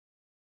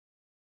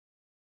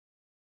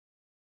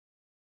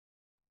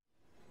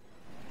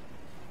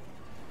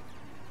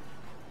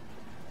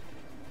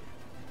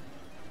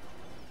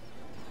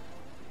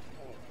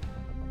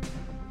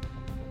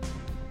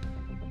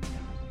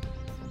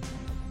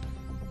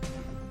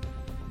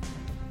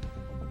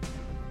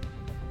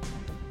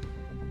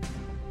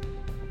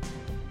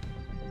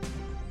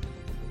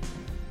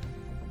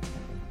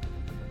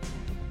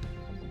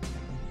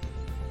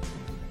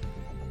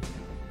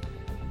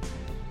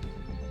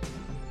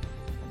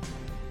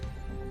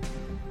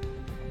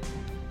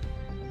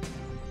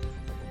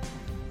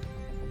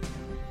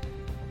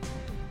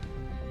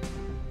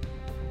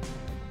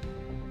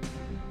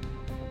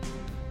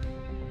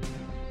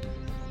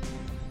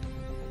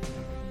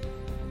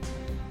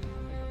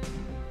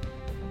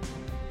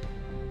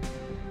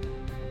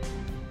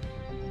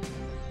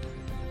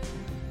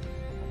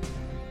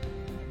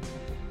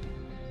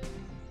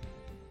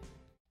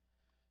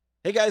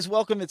Hey guys,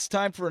 welcome. It's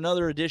time for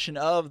another edition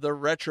of the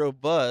Retro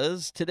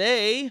Buzz.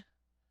 Today,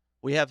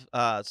 we have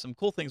some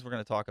cool things we're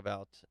going to talk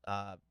about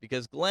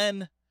because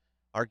Glenn,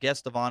 our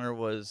guest of honor,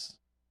 was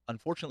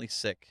unfortunately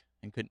sick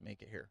and couldn't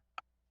make it here.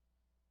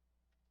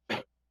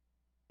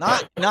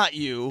 Not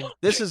you.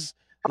 This is,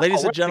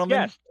 ladies and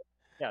gentlemen,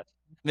 Yes.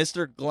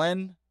 Mr.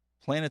 Glenn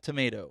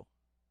Planetomato.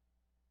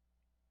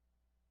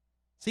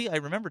 See, I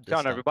remembered this.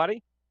 Down,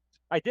 everybody.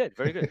 I did.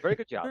 Very good. Very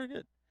good job. Very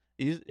good.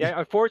 Yeah,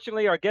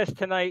 unfortunately, our guest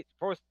tonight,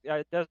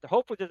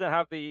 hopefully doesn't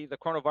have the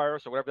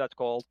coronavirus or whatever that's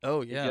called.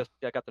 Oh, He yeah. just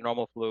got the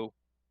normal flu.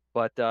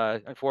 But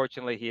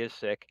unfortunately, he is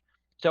sick.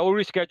 So we'll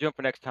reschedule him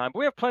for next time. But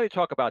we have plenty to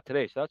talk about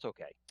today, so that's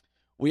okay.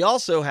 We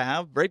also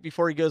have, right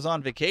before he goes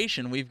on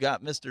vacation, we've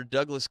got Mr.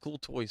 Douglas Cool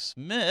Toy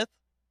Smith.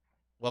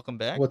 Welcome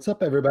back. What's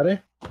up, everybody?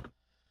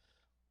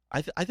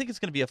 I think it's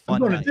going to be a fun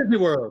I'm going night. to Disney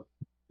World.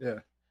 Yeah.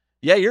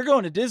 Yeah, you're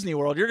going to Disney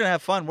World. You're going to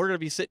have fun. We're going to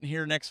be sitting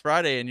here next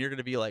Friday, and you're going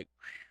to be like,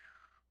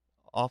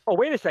 off. Oh,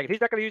 wait a second. He's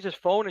not going to use his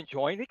phone and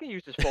join? He can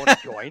use his phone and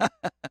join.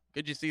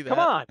 Could you see that? Come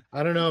on.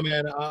 I don't know,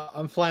 man.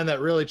 I'm flying that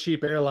really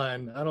cheap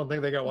airline. I don't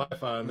think they got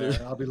Wi-Fi on there.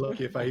 I'll be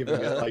lucky if I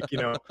even get a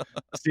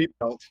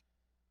seatbelt.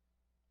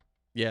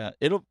 Yeah,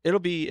 it'll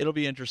be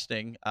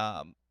interesting,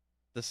 to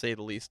say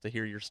the least, to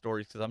hear your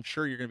stories, because I'm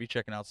sure you're going to be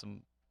checking out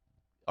some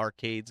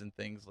arcades and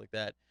things like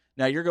that.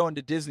 Now, you're going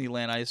to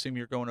Disneyland. I assume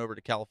you're going over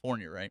to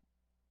California, right?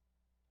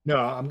 No,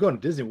 I'm going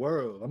to Disney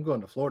World. I'm going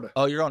to Florida.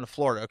 Oh, you're going to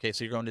Florida. Okay,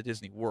 so you're going to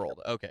Disney World.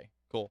 Okay,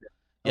 cool.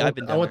 Yeah,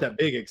 I want that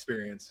big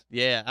experience.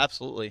 Yeah,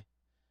 absolutely.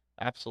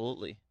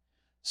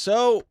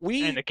 So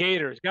And the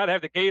Gators. Got to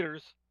have the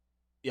Gators.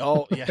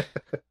 Oh, yeah.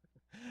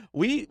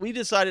 we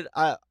decided,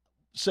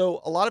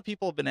 so a lot of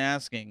people have been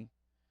asking,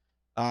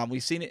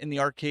 we've seen it in the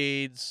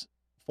arcades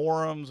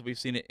forums, we've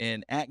seen it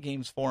in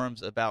 @games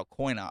forums about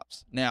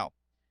CoinOps. Now,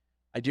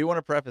 I do want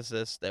to preface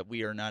this that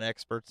we are not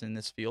experts in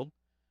this field,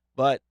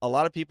 but a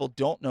lot of people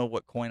don't know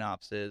what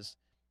CoinOps is.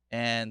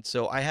 And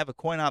so I have a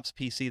CoinOps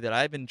PC that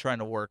I've been trying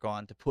to work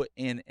on to put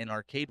in an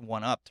arcade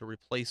 1-up to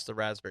replace the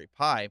Raspberry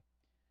Pi.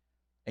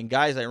 And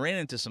guys, I ran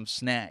into some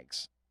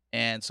snags.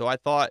 And so I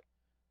thought,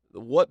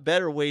 what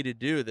better way to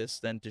do this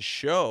than to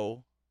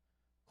show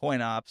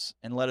CoinOps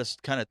and let us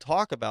kind of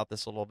talk about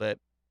this a little bit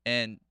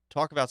and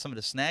talk about some of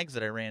the snags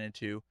that I ran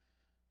into.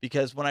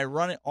 Because when I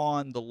run it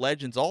on the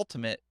Legends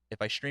Ultimate,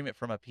 if I stream it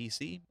from a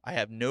PC, I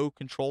have no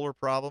controller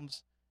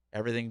problems.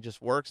 Everything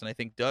just works. And I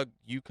think, Doug,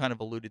 you kind of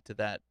alluded to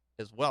that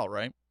as well,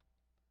 right?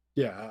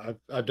 Yeah,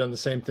 I've done the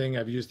same thing.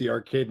 I've used the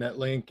ArcadeNet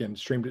link and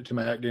streamed it to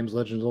my @games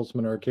Legends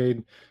Ultimate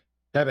Arcade.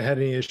 Haven't had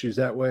any issues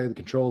that way. The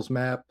controls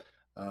map.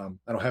 I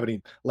don't have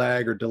any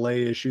lag or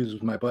delay issues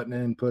with my button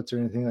inputs or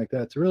anything like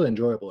that. It's a really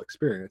enjoyable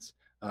experience.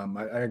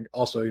 I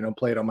also,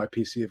 play it on my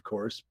PC, of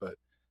course, but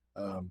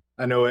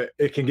I know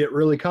it can get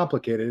really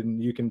complicated,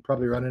 and you can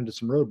probably run into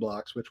some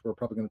roadblocks, which we're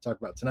probably going to talk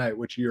about tonight,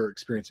 which you're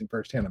experiencing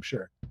firsthand, I'm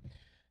sure.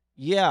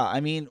 Yeah,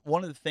 I mean,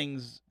 one of the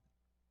things,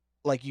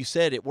 like you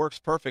said, it works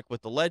perfect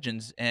with the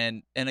Legends,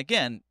 and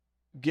again,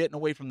 getting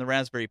away from the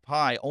Raspberry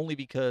Pi only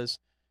because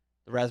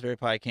the Raspberry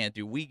Pi can't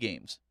do Wii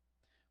games,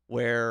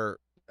 where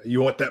you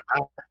want that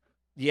power.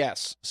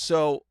 Yes.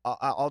 So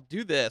I'll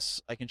do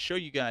this. I can show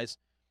you guys.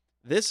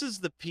 This is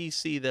the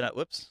PC that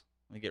whoops,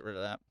 let me get rid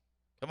of that.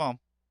 Come on.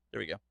 There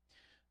we go.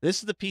 This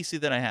is the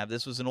PC that I have.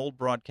 This was an old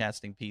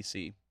broadcasting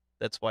PC.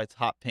 That's why it's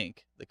hot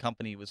pink. The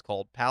company was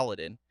called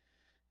Paladin.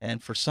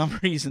 And for some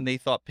reason, they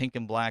thought pink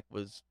and black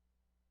was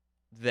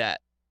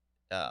that.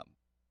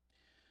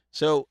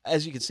 So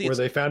as you can see, were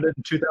they founded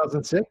in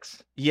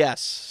 2006?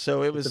 Yes.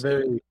 So it was a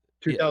very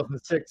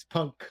 2006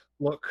 punk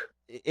look.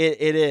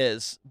 It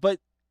is, but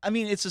I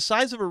mean, it's the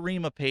size of a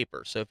ream of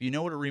paper. So if you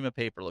know what a ream of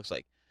paper looks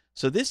like,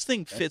 so this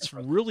thing fits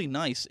really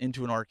nice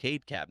into an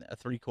arcade cabinet, a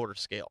 3/4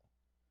 scale.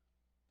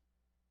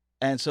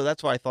 And so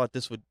that's why I thought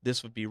this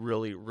would be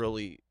really,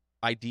 really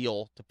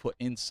ideal to put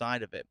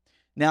inside of it.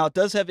 Now, it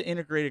does have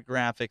integrated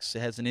graphics.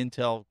 It has an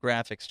Intel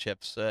graphics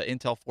chips,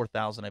 Intel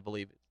 4000, I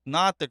believe.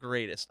 Not the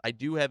greatest. I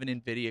do have an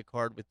NVIDIA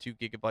card with 2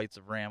 gigabytes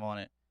of RAM on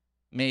it.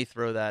 May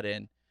throw that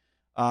in.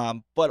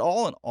 But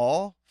all in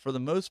all, for the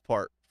most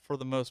part,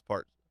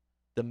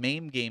 the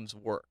MAME games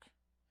work.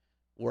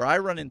 Where I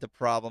run into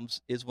problems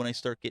is when I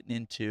start getting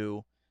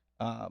into,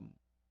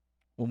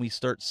 when we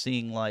start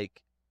seeing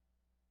like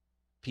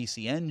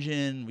PC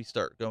Engine, we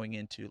start going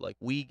into like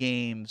Wii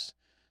games.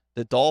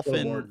 The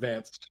Dolphin, more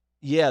advanced.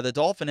 Yeah, the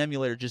Dolphin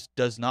emulator just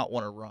does not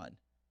want to run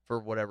for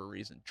whatever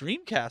reason.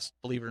 Dreamcast,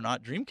 believe it or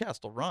not,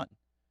 Dreamcast will run,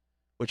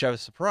 which I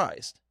was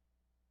surprised.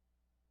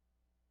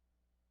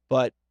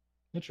 But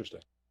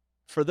interesting.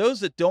 For those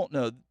that don't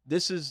know,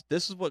 this is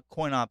what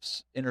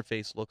CoinOps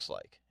interface looks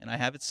like, and I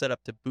have it set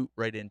up to boot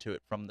right into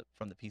it from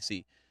the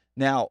PC.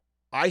 Now,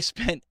 I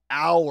spent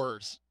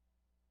hours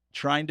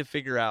trying to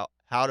figure out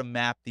how to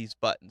map these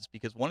buttons,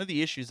 because one of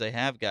the issues I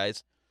have,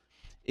 guys,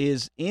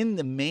 is in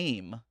the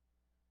MAME,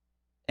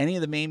 any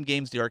of the MAME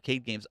games, the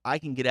arcade games, I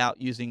can get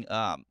out using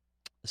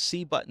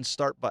C button,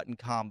 start button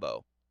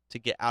combo to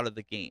get out of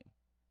the game.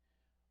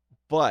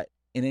 But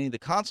in any of the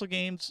console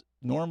games,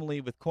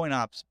 normally with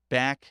CoinOps,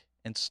 back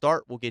and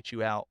start will get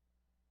you out,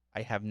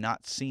 I have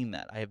not seen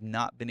that. I have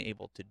not been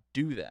able to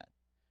do that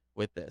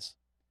with this.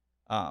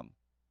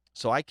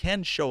 So I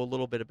can show a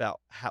little bit about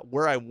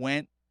where I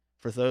went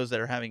for those that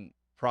are having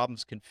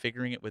problems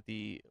configuring it with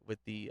the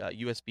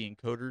USB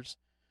encoders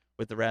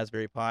with the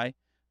Raspberry Pi.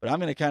 But I'm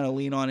going to kind of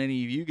lean on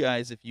any of you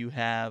guys if you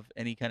have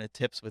any kind of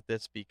tips with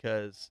this,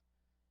 because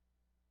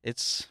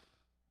it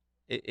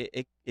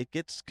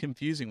gets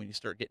confusing when you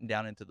start getting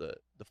down into the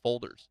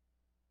folders.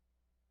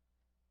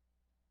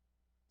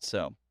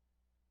 So,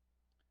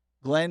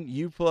 Glenn,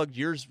 you plugged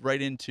yours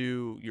right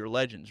into your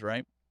Legends,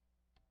 right?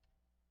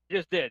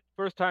 Just did.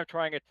 First time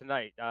trying it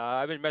tonight.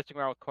 I've been messing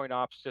around with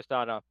CoinOps just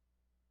on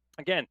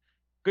again,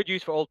 good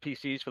use for old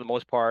PCs for the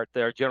most part.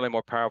 They're generally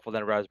more powerful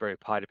than a Raspberry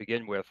Pi to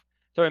begin with.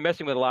 So I'm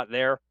messing with a lot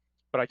there,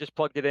 but I just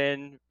plugged it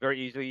in very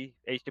easily,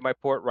 HDMI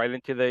port right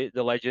into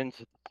the Legends.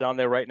 It's down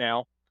there right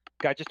now.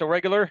 Got just a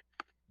regular,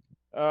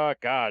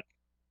 God,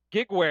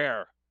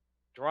 Gigware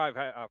drive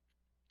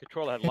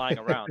controller had lying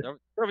around. I don't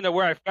even know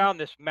where I found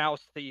this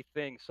mousey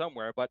thing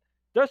somewhere, but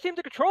it does seem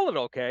to control it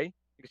okay.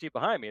 You can see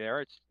behind me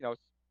there. It's, it's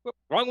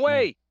wrong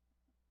way.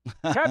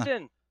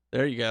 Captain,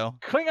 there you go.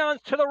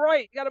 Klingons to the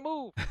right. You got to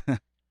move.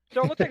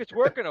 So it looks like it's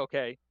working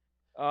okay.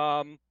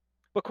 But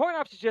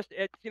CoinOps is just,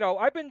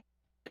 I've been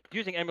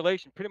using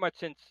emulation pretty much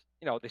since,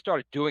 they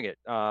started doing it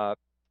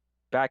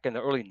back in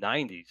the early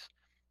 90s.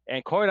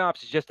 And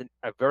CoinOps is just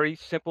a very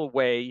simple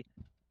way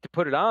to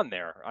put it on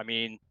there. I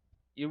mean,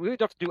 you really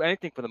don't have to do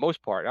anything for the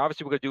most part.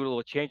 Obviously, we're going to do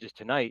little changes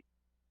tonight,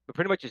 but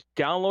pretty much just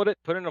download it,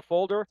 put it in a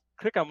folder,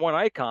 click on one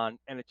icon,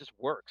 and it just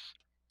works,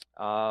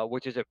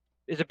 which is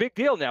a big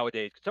deal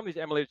nowadays, because some of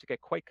these emulators get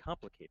quite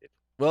complicated.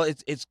 Well,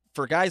 it's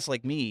for guys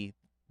like me,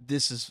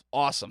 this is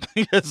awesome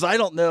because I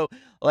don't know,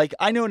 like,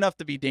 I know enough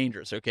to be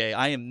dangerous. Okay,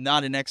 I am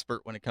not an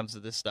expert when it comes to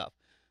this stuff.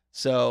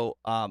 So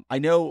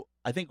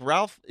I think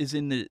Ralph is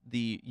in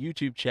the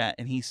YouTube chat,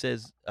 and he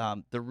says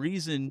the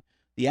reason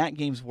the At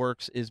Games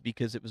works is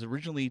because it was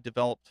originally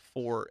developed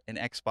for an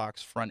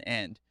Xbox front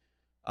end,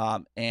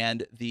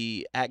 and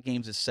the At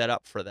Games is set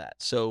up for that.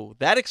 So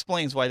that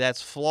explains why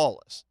that's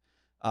flawless.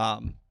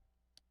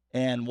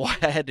 And why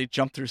I had to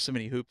jump through so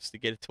many hoops to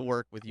get it to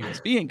work with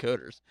USB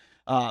encoders.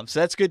 So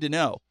that's good to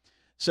know.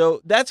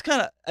 So that's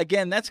kind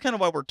of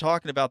why we're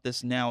talking about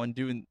this now and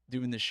doing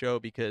the show,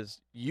 because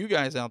you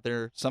guys out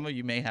there, some of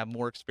you may have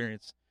more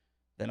experience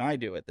than I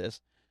do at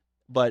this,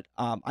 but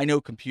I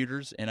know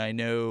computers and I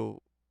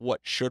know what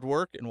should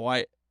work and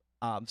why.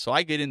 So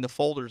I get into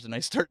folders and I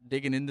start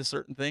digging into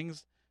certain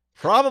things.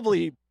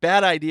 Probably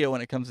bad idea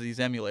when it comes to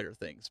these emulator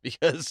things,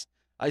 because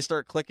I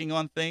start clicking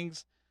on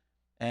things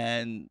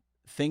and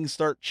things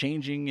start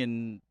changing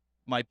in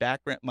my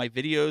background, my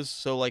videos.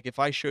 So like if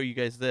I show you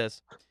guys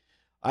this,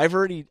 I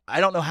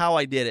don't know how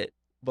I did it,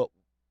 but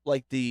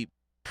like the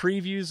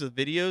previews of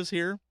videos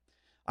here,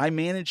 I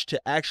managed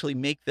to actually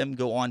make them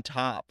go on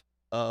top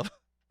of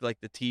like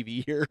the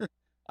TV here.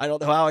 I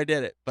don't know how I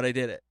did it, but I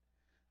did it.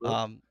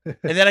 And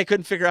then I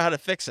couldn't figure out how to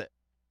fix it.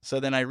 So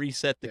then I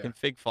reset the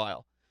config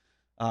file.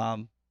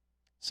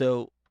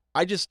 So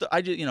I just,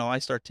 I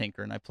start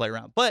tinkering, I play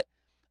around, but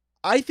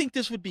I think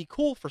this would be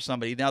cool for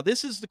somebody. Now,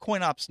 this is the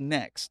CoinOps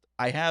Next.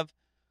 I have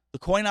the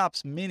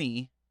CoinOps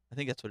Mini. I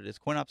think that's what it is.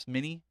 CoinOps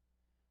Mini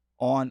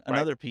on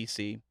another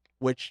PC,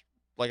 which,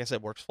 like I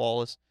said, works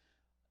flawless.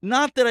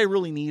 Not that I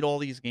really need all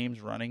these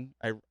games running.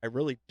 I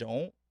really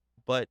don't.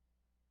 But,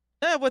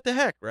 what the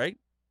heck, right?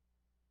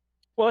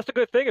 Well, that's the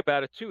good thing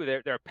about it, too.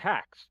 There are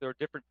packs. There are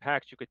different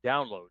packs you could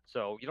download.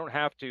 So you don't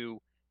have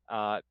to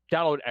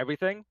download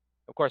everything.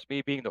 Of course,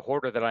 me being the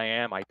hoarder that I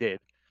am, I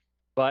did.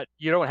 But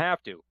you don't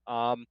have to.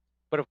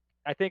 But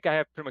I think I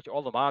have pretty much all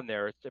of them on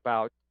there. It's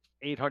about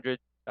 800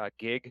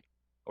 gig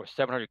or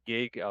 700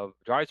 gig of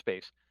drive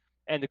space.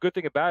 And the good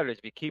thing about it is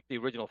if you keep the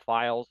original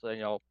files,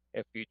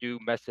 if you do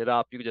mess it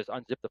up, you can just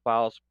unzip the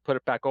files, put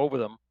it back over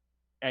them,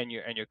 and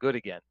you're good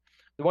again.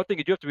 The one thing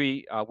you do have to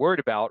be worried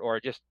about, or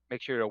just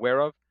make sure you're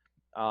aware of,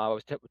 I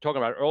was talking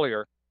about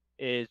earlier,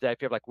 is that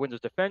if you have like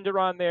Windows Defender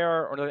on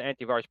there or another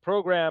antivirus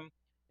program,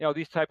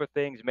 these type of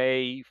things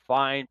may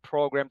find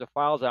programs or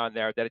files on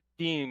there that it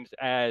deems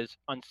as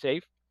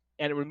unsafe,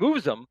 and it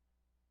removes them.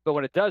 But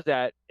when it does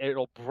that,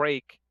 it'll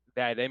break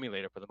that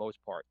emulator for the most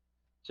part.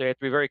 So you have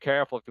to be very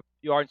careful. If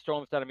you are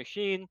installing this on a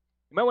machine,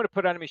 you might want to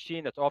put it on a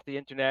machine that's off the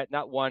internet,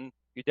 not one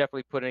you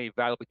definitely put any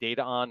valuable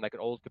data on, like an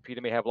old computer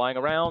may have lying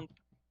around.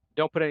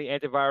 Don't put any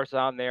antivirus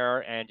on there,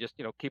 and just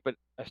keep it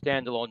a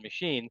standalone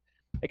machine.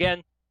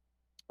 Again,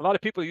 a lot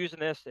of people using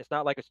this. It's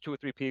not like it's 2 or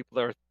 3 people.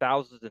 There are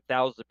thousands and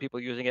thousands of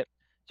people using it.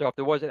 So if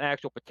there was an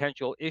actual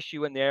potential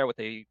issue in there with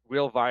a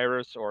real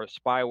virus or a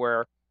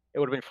spyware, it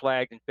would have been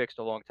flagged and fixed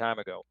a long time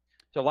ago.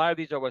 So a lot of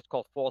these are what's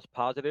called false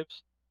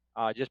positives.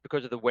 Just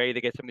because of the way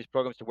they get some of these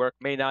programs to work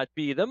may not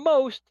be the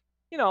most,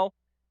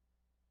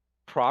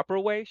 proper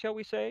way, shall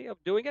we say, of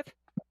doing it.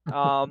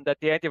 That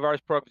the antivirus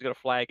program is going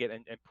to flag it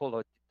and pull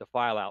the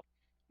file out.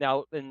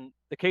 Now, in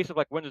the case of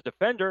like Windows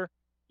Defender,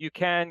 you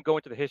can go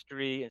into the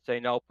history and say,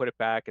 no, put it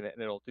back, and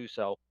it'll do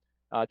so.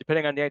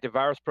 Depending on the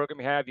antivirus program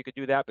you have, you could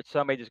do that, but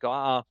some may just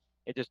go,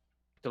 it just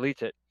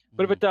deletes it.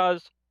 But if it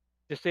does,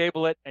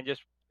 disable it and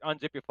just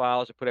unzip your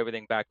files and put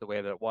everything back the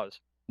way that it was.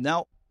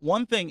 Now,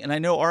 one thing, and I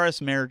know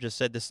RS Mayor just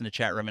said this in the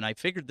chat room, and I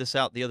figured this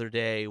out the other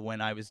day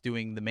when I was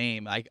doing the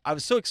MAME. I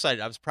was so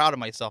excited. I was proud of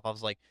myself. I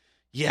was like,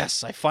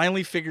 yes, I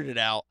finally figured it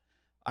out.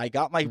 I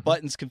got my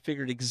buttons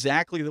configured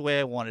exactly the way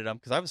I wanted them,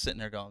 because I was sitting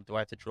there going, do I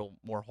have to drill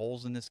more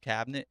holes in this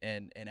cabinet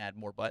and add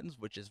more buttons,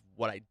 which is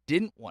what I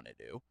didn't want to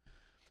do.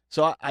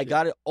 So I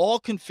got it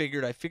all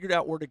configured. I figured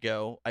out where to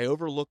go. I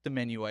overlooked the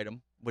menu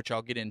item, which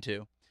I'll get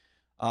into.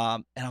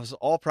 And I was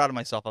all proud of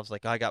myself. I was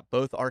like, I got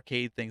both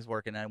arcade things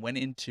working. And I went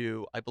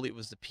into, I believe it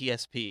was the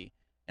PSP,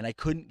 and I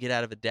couldn't get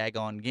out of a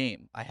daggone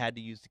game. I had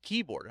to use the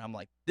keyboard. And I'm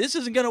like, this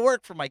isn't going to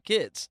work for my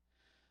kids.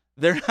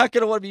 They're not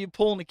going to want to be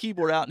pulling the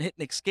keyboard out and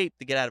hitting escape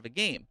to get out of a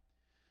game.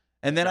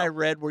 And then I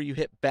read where you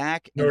hit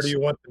back. Nor do you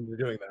want them to be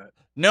doing that.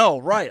 No,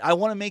 right. I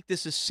want to make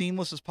this as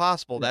seamless as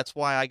possible. That's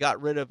why I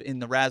got rid of, in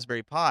the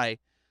Raspberry Pi,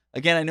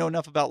 again, I know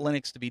enough about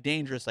Linux to be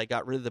dangerous. I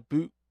got rid of the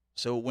boot.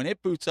 So when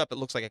it boots up, it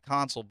looks like a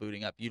console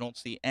booting up. You don't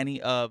see any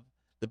of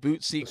the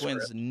boot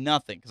sequence,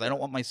 nothing, because I don't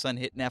want my son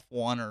hitting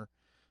F1 or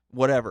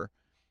whatever.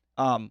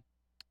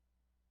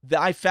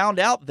 I found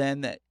out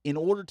then that in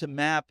order to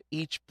map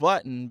each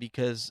button,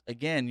 because,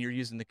 again, you're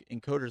using the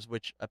encoders,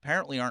 which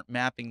apparently aren't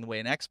mapping the way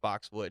an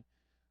Xbox would,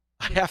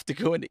 I have to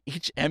go into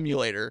each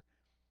emulator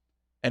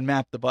and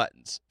map the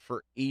buttons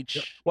for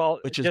each, well,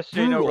 which is just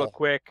so you know real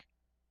quick,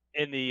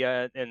 in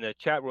the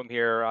chat room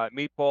here,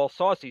 Meatball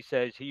Saucy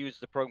says he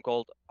uses a program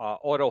called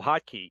Auto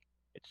Hotkey.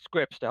 It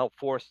scripts to help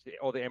force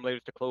all the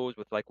emulators to close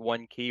with like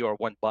one key or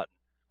one button.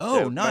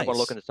 Oh, so nice. You might want to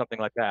look into something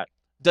like that.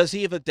 Does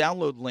he have a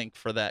download link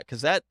for that?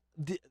 Because that,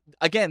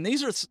 again,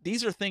 these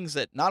are things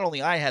that not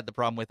only I had the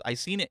problem with. I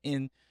seen it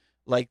in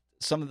like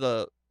some of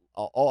the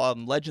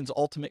Legends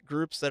Ultimate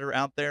groups that are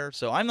out there.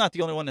 So I'm not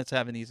the only one that's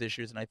having these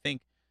issues. And I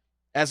think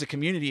as a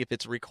community, if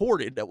it's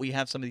recorded that we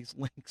have some of these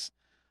links,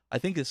 I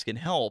think this can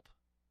help.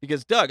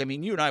 Because Doug, I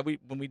mean, you and I,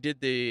 when we did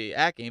the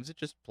at games, it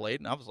just played,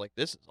 and I was like,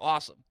 "This is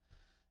awesome,"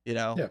 you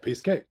know? Yeah, piece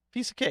of cake.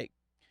 Piece of cake.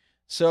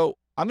 So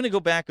I'm going to go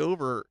back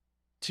over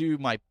to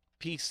my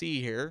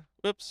PC here.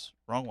 Whoops,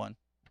 wrong one.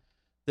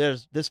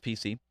 There's this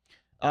PC.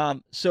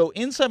 So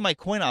inside my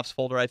CoinOps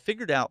folder, I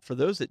figured out, for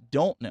those that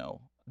don't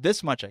know,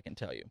 this much I can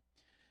tell you.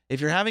 If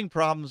you're having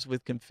problems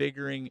with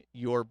configuring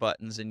your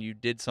buttons and you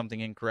did something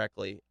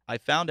incorrectly, I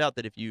found out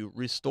that if you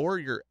restore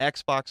your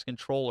Xbox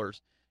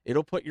controllers,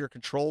 it'll put your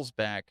controls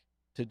back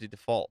to the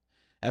default.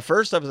 At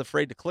first, I was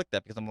afraid to click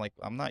that because I'm like,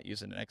 I'm not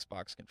using an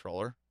Xbox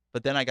controller.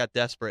 But then I got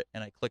desperate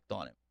and I clicked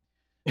on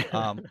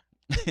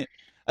it.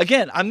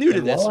 Again, I'm new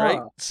to this,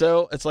 right?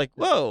 So it's like,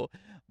 whoa.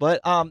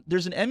 But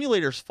there's an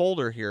emulators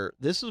folder here.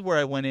 This is where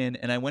I went in,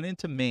 and I went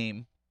into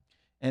MAME.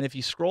 And if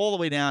you scroll all the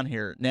way down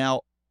here,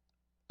 now,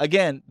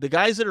 again, the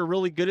guys that are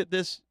really good at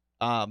this,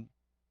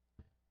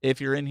 if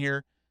you're in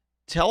here,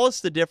 tell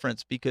us the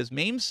difference, because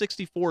MAME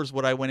 64 is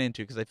what I went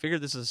into, because I figured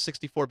this is a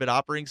 64-bit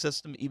operating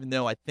system, even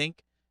though I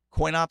think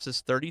CoinOps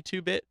is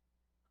 32-bit.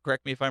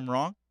 Correct me if I'm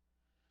wrong.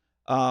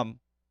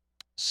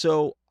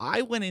 So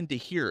I went into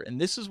here, and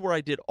this is where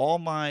I did all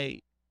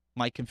my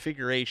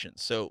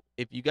configurations. So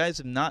if you guys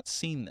have not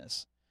seen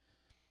this,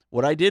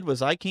 what I did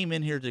was I came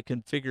in here to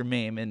configure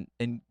MAME,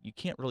 and you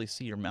can't really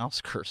see your mouse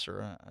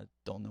cursor. I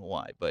don't know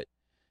why, but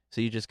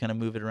so you just kind of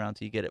move it around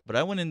till you get it. But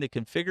I went into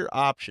configure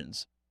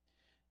options.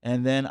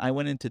 And then I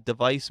went into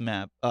device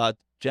map,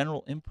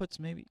 general inputs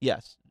maybe?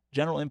 Yes,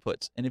 general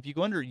inputs. And if you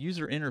go under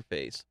user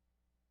interface,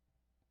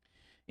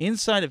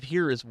 inside of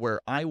here is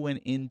where I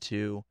went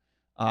into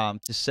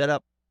to set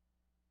up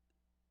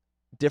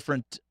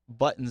different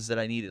buttons that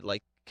I needed,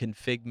 like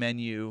config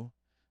menu,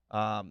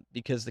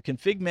 because the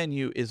config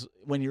menu is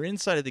when you're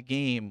inside of the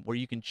game where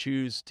you can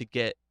choose to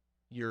get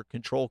your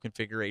control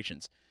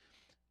configurations.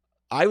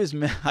 I was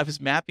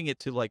mapping it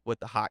to like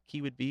what the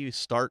hotkey would be,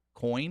 start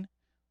coin,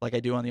 like I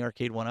do on the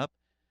arcade 1-up.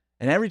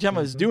 And every time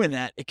I was doing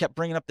that, it kept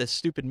bringing up this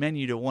stupid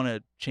menu to want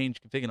to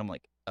change config. And I'm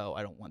like, oh,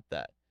 I don't want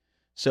that.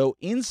 So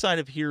inside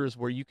of here is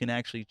where you can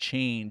actually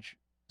change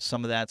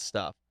some of that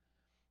stuff.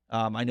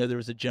 I know there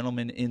was a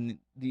gentleman in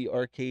the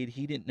arcade.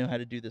 He didn't know how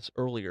to do this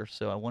earlier,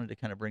 so I wanted to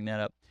kind of bring that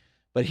up.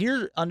 But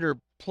here under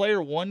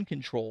player 1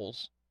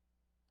 controls,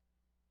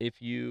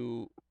 if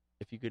you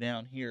go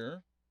down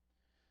here,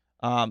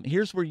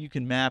 here's where you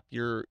can map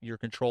your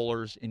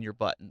controllers and your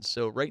buttons.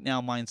 So right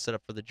now mine's set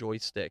up for the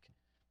joystick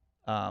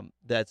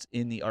that's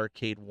in the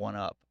arcade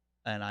 1-up,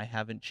 and I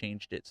haven't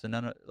changed it. So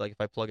like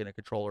if I plug in a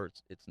controller,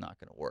 it's not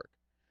going to work.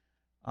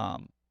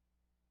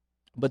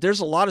 But there's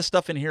a lot of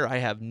stuff in here I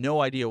have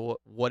no idea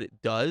what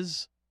it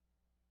does.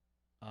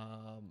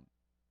 Have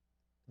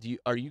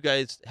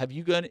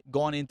you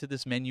gone into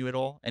this menu at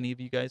all? Any of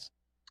you guys?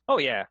 Oh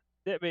yeah,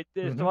 I mean,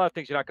 there's a lot of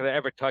things you're not going to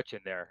ever touch in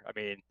there. I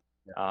mean,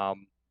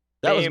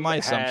 that was my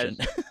assumption.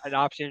 An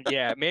option,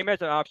 yeah. MAME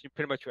has an option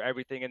pretty much for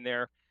everything in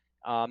there.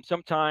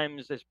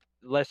 Sometimes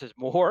less is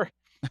more,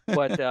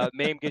 but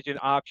MAME gives you an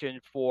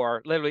option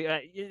for literally.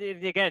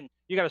 Again,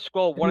 you got to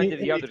scroll one into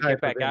the other to get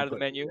back out of the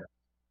menu.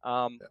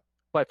 Yeah.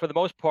 But for the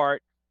most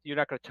part, you're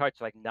not going to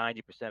touch like 90%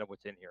 of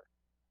what's in here.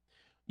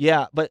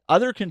 Yeah, but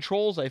other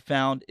controls I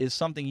found is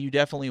something you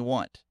definitely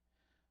want,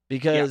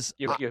 because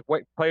your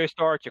player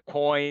starts, your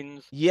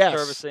coins, yes,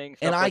 servicing,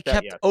 and stuff I like that.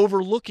 kept Yes.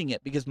 overlooking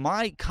it because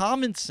my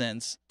common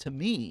sense to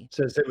me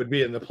Says it would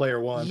be in the player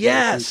 1,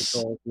 yes,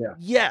 player 2 control. Yeah.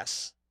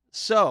 yes.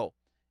 So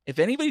if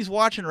anybody's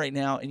watching right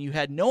now and you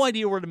had no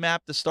idea where to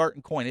map the start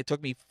and coin, it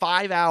took me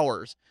 5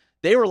 hours.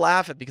 They were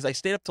laughing because I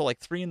stayed up till like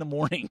 3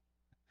 a.m.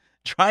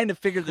 trying to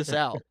figure this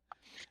out.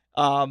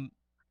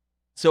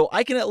 So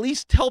I can at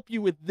least help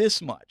you with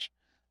this much,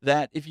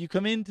 that if you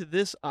come into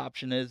this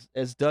option,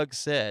 as Doug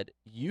said,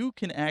 you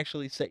can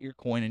actually set your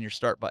coin and your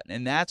start button,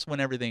 and that's when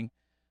everything,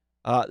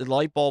 the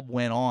light bulb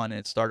went on and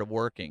it started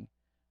working.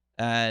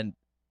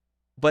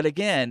 But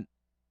again,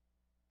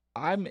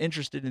 I'm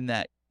interested in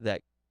that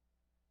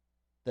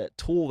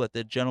tool that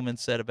the gentleman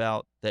said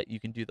about that you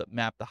can do the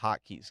map the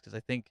hotkeys, because I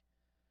think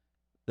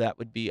that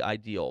would be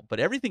ideal. But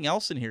everything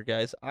else in here,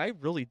 guys, I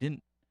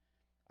didn't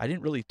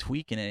really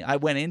tweak in any. I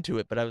went into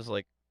it, but I was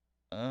like,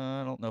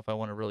 I don't know if I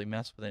want to really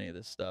mess with any of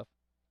this stuff.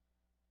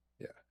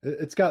 Yeah,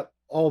 it's got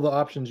all the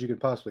options you could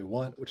possibly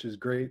want, which is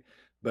great.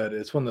 But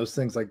it's one of those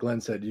things, like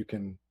Glenn said, you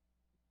can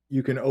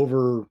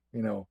over,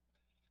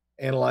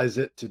 analyze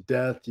it to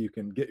death. You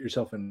can get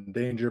yourself in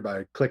danger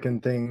by clicking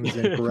things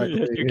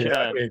incorrectly. You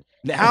can.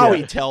 Now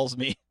he tells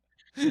me.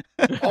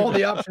 All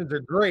the options are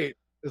great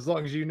as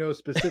long as you know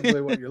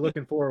specifically what you're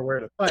looking for or where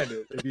to find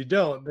it. If you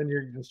don't, then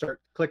you're going to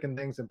start clicking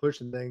things and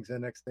pushing things,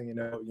 and next thing you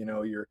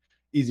know, you're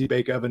easy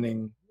bake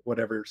ovening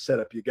whatever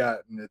setup you got,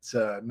 and it's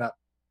not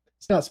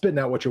spitting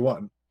out what you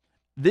want.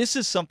 This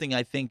is something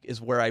I think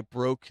is where I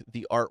broke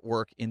the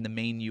artwork in the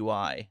main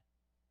UI.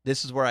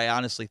 This is where I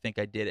honestly think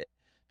I did it.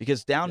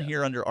 Because down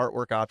here under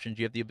artwork options,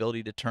 you have the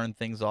ability to turn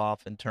things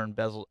off and turn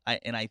bezels.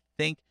 And I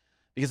think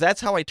because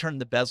that's how I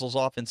turned the bezels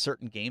off in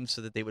certain games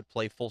so that they would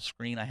play full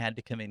screen, I had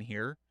to come in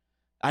here.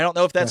 I don't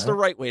know if that's the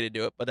right way to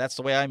do it, but that's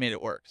the way I made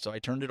it work. So I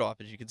turned it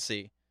off, as you can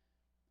see.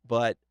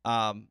 But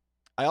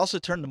I also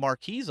turned the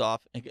marquees off,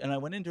 and I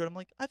went into it. I'm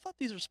like, I thought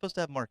these were supposed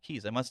to have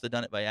marquees. I must have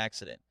done it by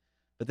accident.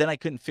 But then I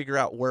couldn't figure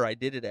out where I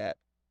did it at.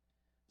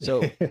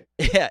 So,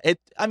 yeah,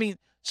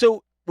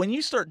 so when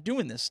you start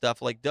doing this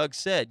stuff, like Doug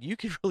said, you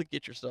can really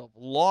get yourself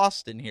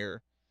lost in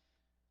here.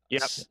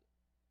 Yep.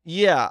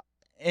 Yeah.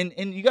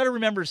 And you got to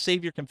remember to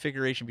save your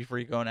configuration before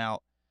you're going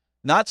out.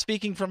 Not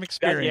speaking from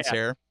experience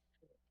here.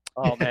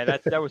 Oh man,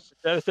 that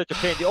is such a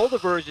pain. The older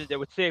versions, they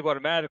would save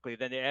automatically.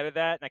 Then they added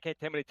that, and I can't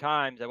tell how many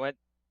times I went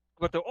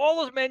through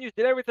all those menus,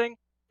 did everything,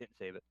 didn't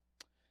save it.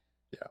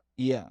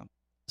 Yeah.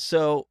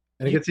 So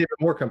and it gets even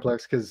more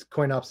complex because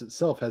CoinOps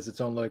itself has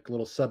its own like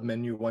little sub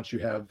menu once you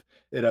have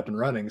it up and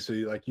running. So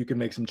you can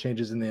make some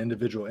changes in the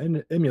individual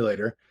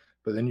emulator,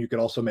 but then you could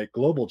also make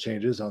global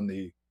changes on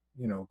the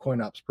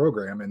CoinOps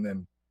program, and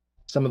then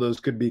some of those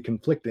could be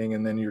conflicting,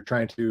 and then you're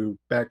trying to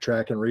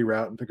backtrack and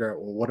reroute and figure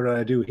out, well, what did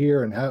I do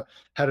here, and how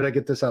did I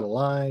get this out of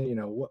line?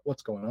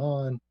 What's going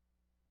on?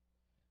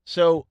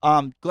 So,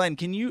 Glenn,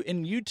 can you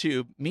in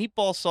YouTube,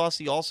 Meatball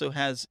Saucy also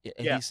has.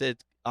 He said,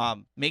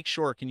 make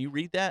sure. Can you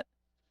read that?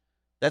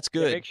 That's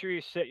good.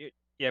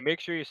 Yeah, make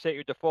sure you set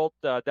your default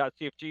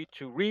 .cfg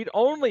to read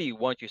only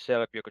once you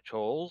set up your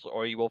controls,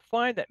 or you will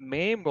find that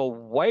MAME will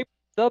wipe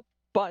the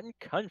button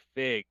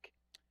config.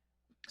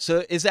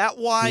 So is that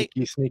why?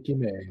 Sneaky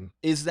MAME.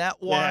 Is that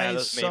why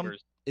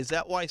Is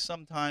that why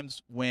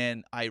sometimes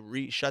when I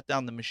shut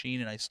down the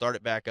machine and I start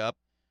it back up,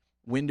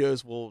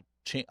 Windows will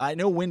change? I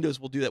know Windows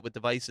will do that with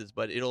devices,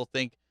 but it'll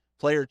think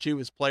player 2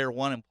 is player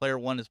 1 and player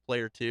 1 is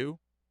player 2.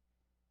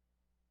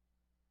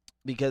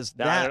 Because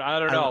I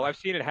don't know. I've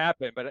seen it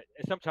happen, but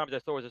sometimes I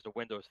thought it was just a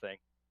Windows thing.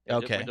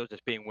 Okay. Windows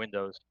just being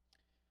Windows.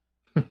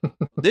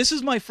 This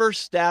is my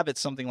first stab at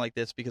something like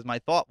this because my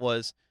thought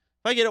was,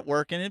 if I get it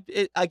working,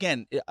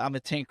 again, I'm a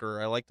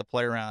tinkerer. I like to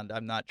play around.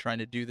 I'm not trying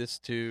to do this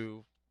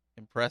to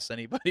impress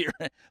anybody.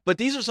 But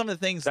these are some of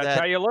the things That's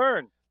how you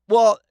learn.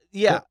 Well,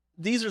 yeah,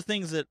 these are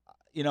things that,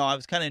 I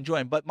was kind of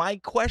enjoying. But my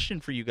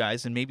question for you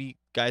guys, and maybe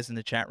guys in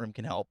the chat room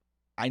can help.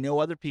 I know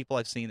other people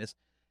I've seen this.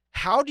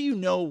 How do you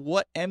know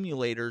what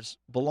emulators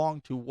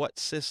belong to what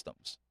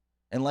systems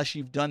unless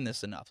you've done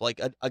this enough?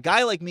 Like a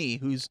guy like me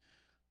who's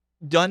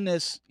done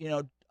this,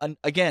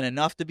 again,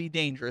 enough to be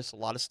dangerous. A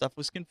lot of stuff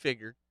was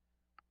configured.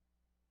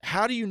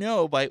 How do you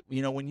know by,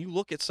 when you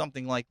look at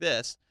something like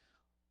this,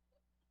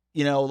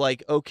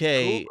 like,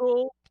 okay.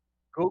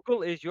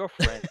 Google is your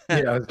friend.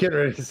 Yeah, I was getting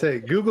ready to say,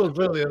 Google's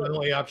really the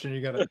only option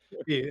you got to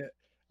be,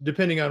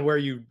 depending on where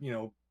you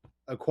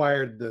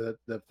acquired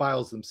the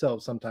files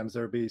themselves. Sometimes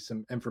there'll be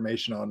some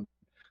information on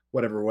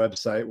whatever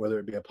website, whether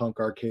it be a Punk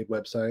Arcade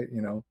website,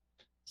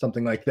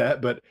 something like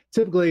that. But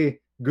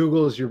typically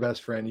Google is your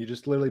best friend. You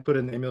just literally put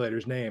in the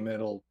emulator's name,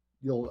 and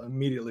you'll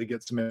immediately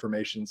get some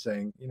information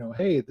saying,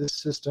 hey, this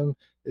system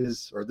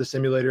or this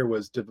emulator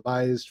was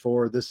devised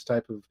for this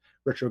type of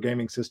retro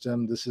gaming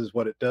system. This is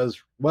what it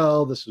does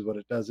well, this is what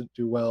it doesn't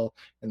do well,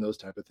 and those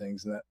type of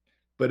things.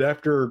 But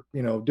after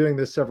doing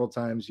this several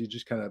times, you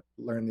just kind of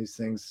learn these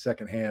things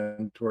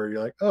secondhand, to where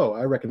you're like, oh,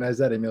 I recognize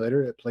that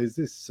emulator, it plays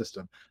this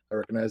system. I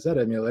recognize that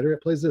emulator,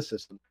 it plays this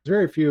system.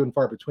 Very few and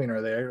far between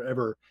are they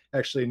ever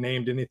actually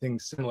named anything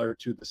similar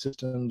to the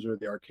systems or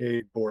the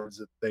arcade boards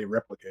that they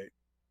replicate.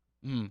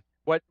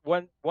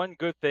 one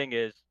good thing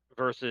is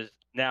versus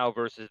now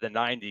versus the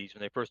 90s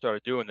when they first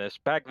started doing this.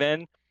 Back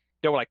then,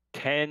 there were like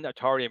 10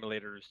 Atari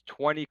emulators,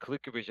 20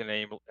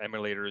 ColecoVision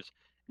emulators,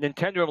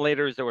 Nintendo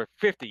emulators. There were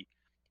 50.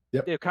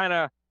 Yep. They've kind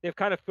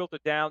of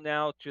filtered down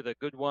now to the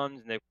good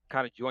ones, and they've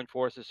kind of joined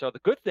forces. So the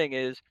good thing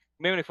is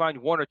you may only find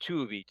one or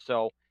two of each.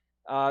 So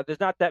there's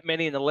not that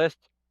many in the list,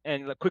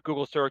 and a quick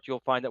Google search,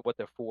 you'll find out what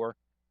they're for.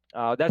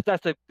 That's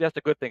the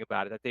good thing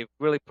about it, that they've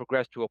really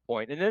progressed to a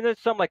point. And then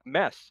there's some like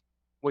Mess,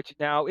 which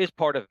now is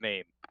part of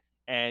MAME,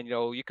 and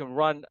you can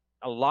run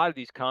a lot of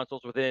these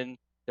consoles within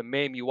the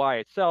MAME UI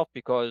itself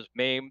because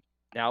MAME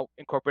now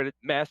incorporated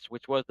Mess,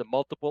 which was the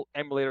multiple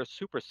emulator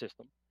super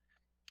system.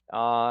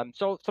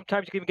 So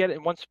sometimes you can even get it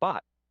in one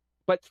spot.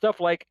 But stuff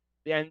like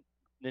the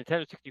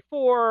Nintendo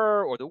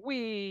 64 or the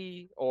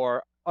Wii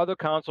or other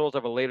consoles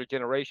of a later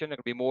generation are going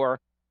to be more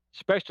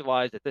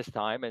specialized at this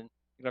time, and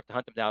you have to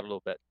hunt them down a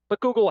little bit. But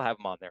Google will have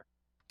them on there.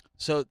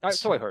 So I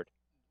heard.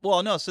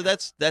 Well, no, so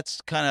that's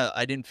kind of,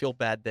 I didn't feel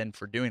bad then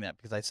for doing that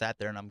because I sat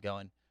there and I'm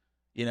going,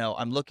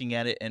 I'm looking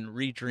at it, and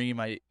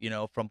Redream,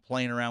 from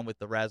playing around with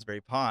the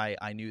Raspberry Pi,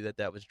 I knew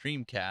that was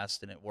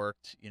Dreamcast, and it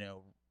worked,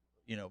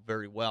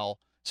 very well.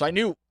 So I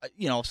knew,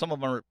 some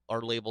of them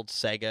are labeled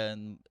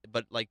Sega,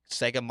 but like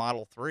Sega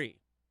Model 3,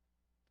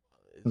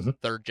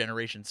 third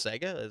generation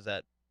Sega, is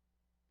that,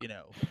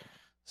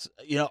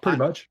 pretty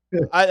much.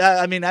 Yeah.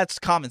 I mean, that's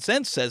common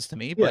sense says to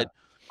me, but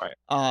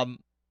right.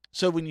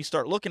 So when you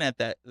start looking at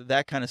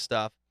that kind of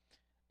stuff,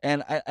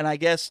 and I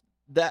guess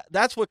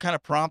that's what kind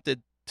of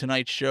prompted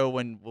tonight's show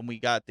when we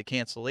got the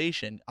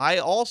cancellation. I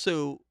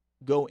also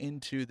go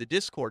into the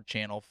Discord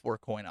channel for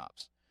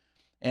CoinOps,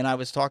 and I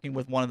was talking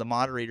with one of the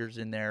moderators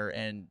in there,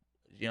 and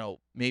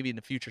maybe in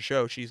the future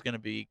show she's going to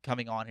be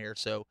coming on here,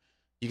 so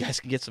you guys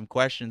can get some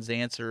questions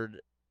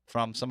answered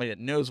from somebody that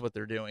knows what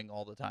they're doing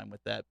all the time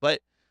with that.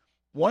 But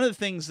one of the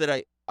things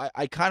that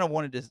I kind of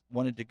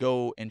wanted to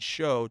go and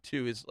show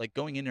too is like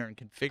going in there and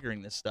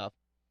configuring this stuff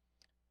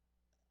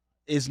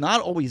is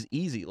not always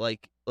easy.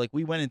 Like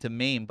we went into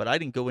MAME, but I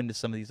didn't go into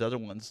some of these other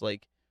ones.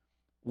 Like,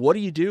 what do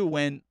you do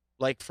when,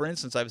 like, for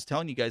instance, I was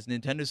telling you guys,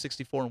 Nintendo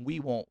 64 and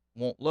Wii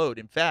won't load.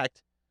 In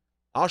fact,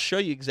 I'll show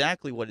you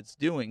exactly what it's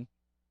doing,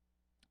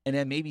 and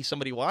then maybe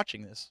somebody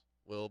watching this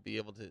will be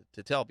able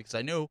to tell, because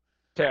I know.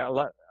 Yeah,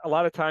 a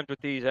lot of times with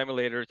these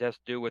emulators, it has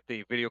to do with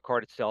the video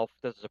card itself.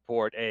 It doesn't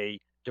support a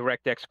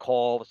DirectX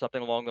call or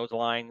something along those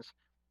lines.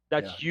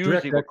 That's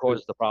usually what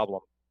causes the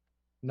problem.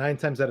 9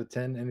 times out of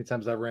 10,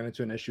 anytime I've ran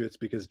into an issue, it's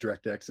because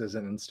DirectX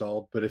isn't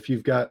installed. But if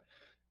you've got,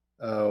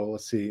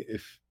 let's see,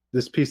 if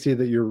this PC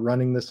that you're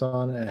running this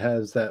on, it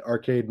has that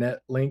ArcadeNet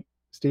link,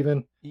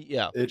 Stephen,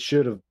 it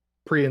should have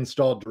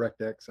pre-installed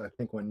DirectX, I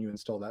think, when you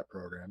install that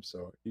program.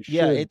 So you should.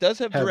 Yeah, it does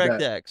have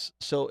DirectX.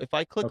 So if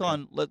I click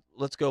on,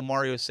 let's go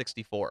Mario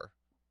 64.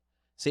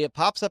 See, it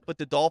pops up with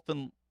the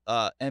Dolphin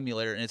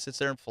emulator, and it sits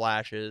there and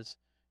flashes,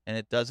 and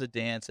it does a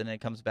dance, and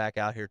it comes back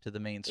out here to the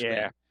main screen.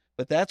 Yeah.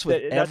 But that's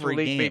with every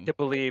leads game. me to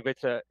believe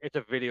it's a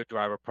video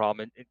driver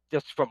problem, and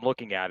just from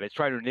looking at it, it's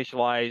trying to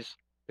initialize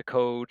the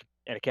code,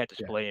 and it can't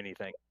display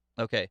anything.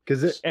 Okay.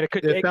 Because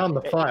it found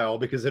the file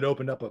because it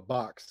opened up a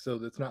box, so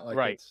it's not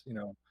like it's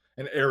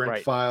an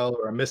errant file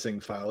or a missing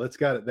file. It's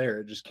got it there.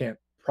 It just can't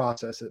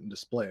process it and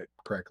display it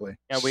correctly.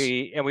 And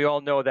we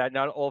all know that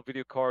not all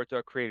video cards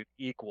are created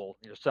equal.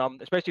 Some,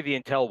 especially the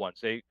Intel ones,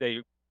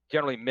 they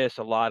generally miss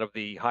a lot of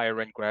the higher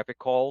end graphic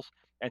calls,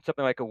 and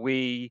something like a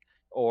Wii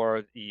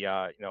or the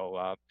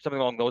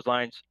something along those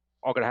lines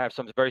are going to have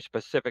some very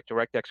specific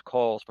DirectX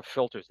calls for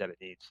filters that it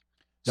needs.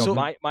 So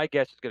my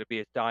guess is going to be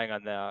it's dying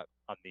on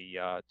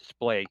the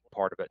display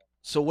part of it.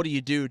 So what do you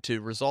do to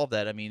resolve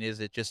that? I mean, is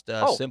it just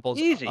simple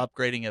as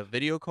upgrading a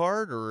video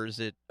card, or is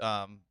it?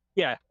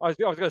 Yeah, I was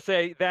going to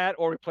say that,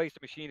 or replace the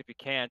machine if you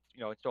can't,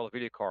 install a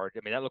video card. I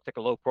mean, that looks like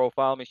a low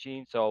profile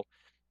machine, so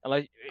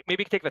unless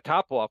maybe you can take the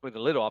top off with the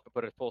lid off and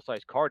put a full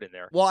size card in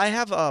there. Well, I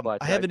have I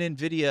have an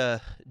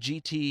NVIDIA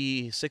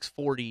GT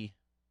 640.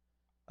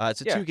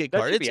 It's a 2 gig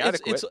card.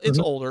 It's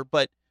older,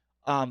 but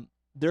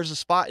there's a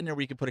spot in there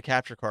where you can put a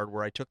capture card,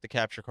 where I took the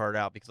capture card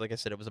out because, like I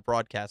said, it was a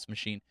broadcast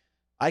machine.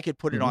 I could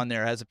put it on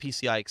there as a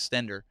PCI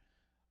extender.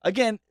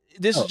 Again,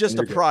 this is just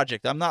a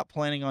project. I'm not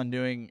planning on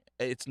doing.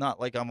 It's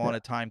not like I'm on a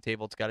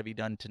timetable. It's got to be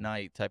done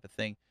tonight, type of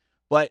thing.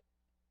 But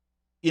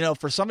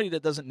for somebody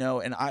that doesn't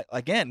know, and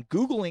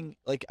Googling,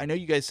 like, I know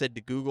you guys said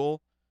to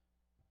Google,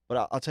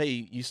 but I'll tell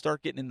you, you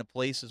start getting into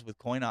places with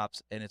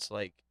CoinOps, and it's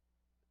like,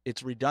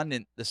 it's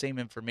redundant, the same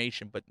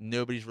information, but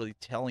nobody's really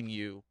telling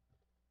you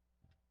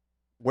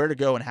where to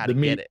go and how to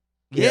get it.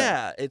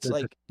 Yeah, it's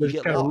like you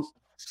get lost.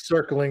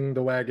 Circling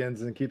the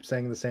wagons and keep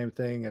saying the same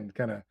thing and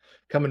kind of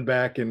coming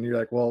back, and you're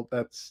like, well,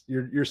 that's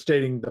you're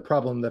stating the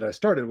problem that I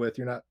started with.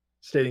 You're not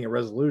stating a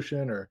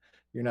resolution, or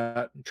you're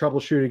not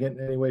troubleshooting it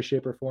in any way,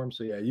 shape, or form.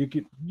 So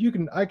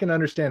I can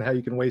understand how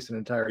you can waste an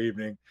entire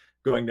evening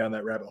going down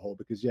that rabbit hole,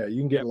 because you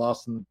can get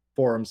lost in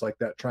forums like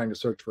that trying to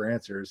search for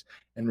answers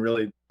and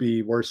really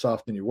be worse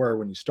off than you were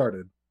when you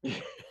started.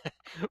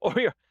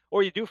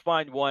 Or you do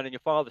find one and you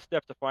follow the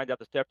steps to find out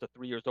the steps are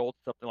 3 years old,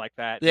 something like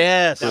that.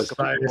 Yes, that's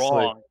completely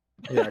wrong.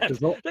 Yeah,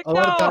 because Like, a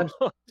lot of no.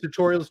 times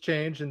tutorials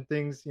change and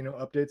things,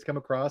 updates come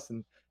across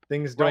and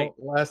things Right.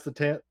 don't last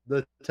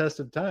the test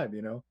of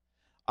time,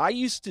 I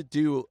used to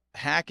do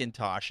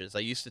Hackintoshes. I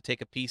used to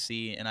take a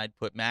PC and I'd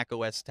put Mac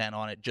OS 10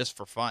 on it just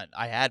for fun.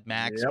 I had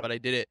Macs, Yep. but I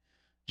did it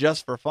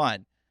just for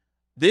fun.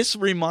 This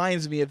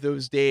reminds me of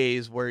those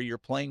days where you're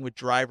playing with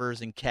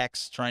drivers and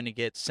keks trying to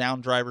get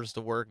sound drivers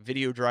to work,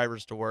 video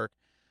drivers to work.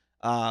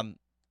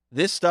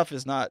 This stuff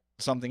is not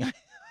something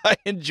I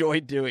enjoy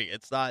doing.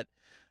 It's not.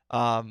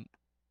 I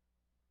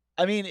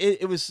mean,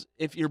 it was,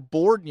 if you're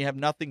bored and you have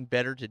nothing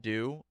better to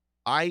do.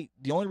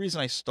 The only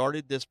reason I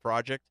started this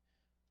project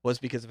was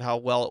because of how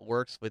well it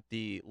works with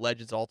the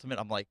Legends Ultimate.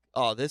 I'm like,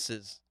 oh, this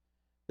is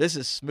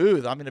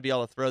smooth. I'm going to be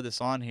able to throw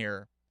this on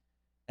here,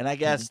 and I Mhm.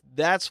 guess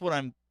that's what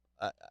I'm,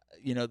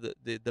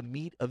 the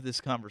meat of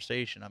this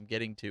conversation I'm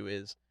getting to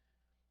is,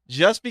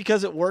 just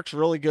because it works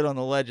really good on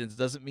the Legends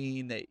doesn't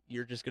mean that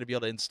you're just going to be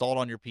able to install it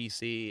on your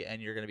PC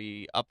and you're going to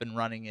be up and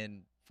running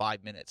in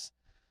 5 minutes.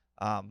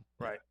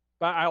 Right.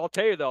 But I will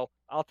tell you though,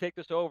 I'll take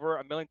this over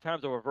a million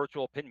times over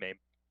virtual pin name.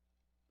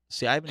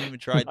 See, I haven't even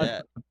tried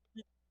that.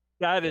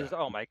 That Yeah. is,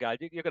 oh my God,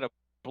 you're gonna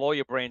blow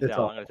your brains It's out.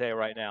 I'm awful. gonna tell you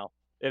right now,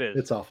 it is.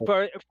 It's awful.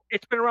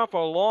 It's been around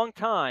for a long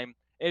time.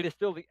 It is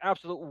still the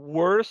absolute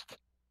worst.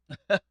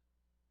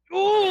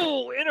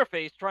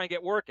 Interface try and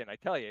get working. I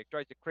tell you, it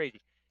drives you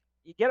crazy.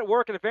 You get it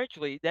working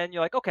eventually, then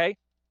you're like, okay,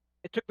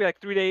 it took me like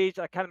 3 days.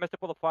 I kind of messed up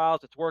all the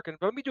files. It's working,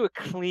 but let me do it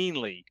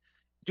cleanly.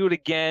 Do it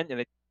again,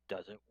 and it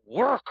doesn't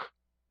work.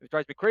 It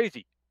drives me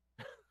crazy.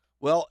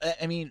 Well,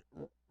 I mean,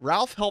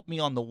 Ralph helped me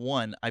on the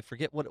one. I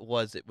forget what it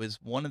was. It was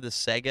one of the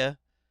Sega.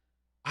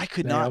 I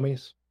could not.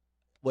 Naomi's.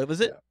 What was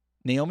it? Yeah.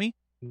 Naomi?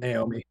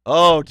 Naomi.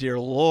 Oh, dear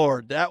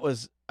Lord. That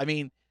was, I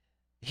mean,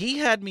 he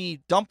had me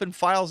dumping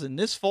files in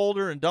this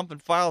folder and dumping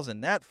files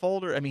in that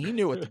folder. I mean, he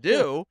knew what to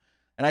do.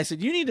 And I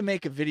said, you need to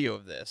make a video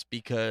of this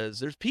because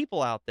there's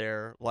people out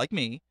there like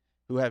me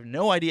who have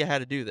no idea how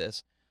to do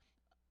this.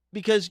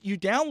 Because you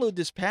download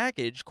this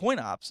package,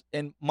 CoinOps,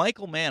 and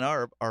Michael Mann,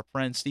 our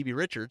friend Stevie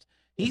Richards,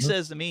 he Mhm.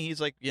 says to me,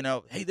 he's like,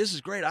 hey, this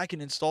is great. I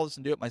can install this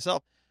and do it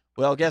myself.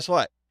 Well, guess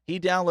what? He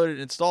downloaded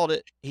and installed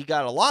it. He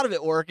got a lot of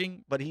it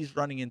working, but he's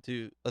running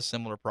into a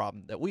similar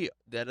problem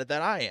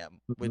that I am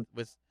Mhm.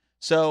 with.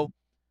 So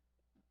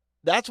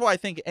that's why I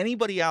think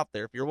anybody out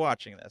there, if you're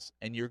watching this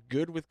and you're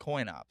good with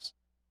CoinOps,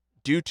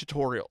 do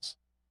tutorials.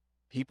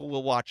 People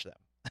will watch them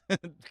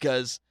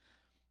because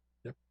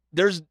Yep.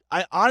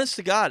 honest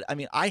to God, I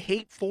mean, I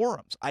hate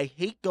forums. I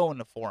hate going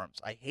to forums.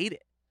 I hate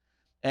it.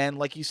 And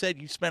like you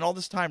said, you spend all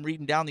this time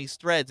reading down these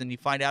threads and you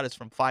find out it's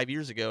from 5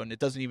 years ago and it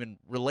doesn't even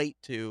relate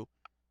to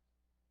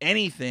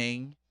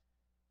anything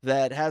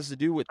that has to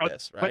do with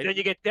this, But right? then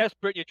you get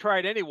desperate, you try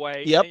it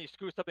anyway, and Yep. then you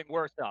screw something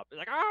worse up. It's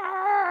like,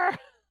 ah.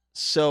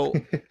 So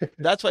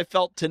that's why I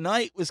felt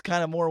tonight was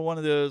kind of more one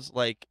of those,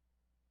 like,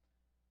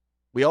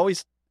 we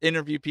always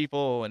interview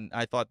people, and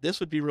I thought this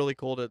would be really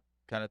cool to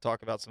kind of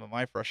talk about some of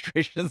my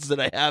frustrations that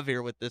I have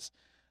here with this.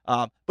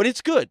 But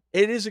it's good.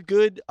 It is a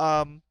good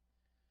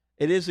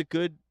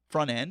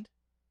front end.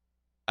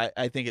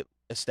 I think it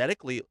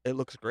aesthetically it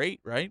looks great,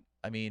 right?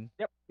 I mean,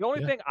 Yep. The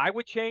only Yeah. thing I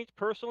would change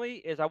personally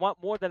is I want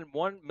more than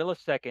 1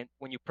 millisecond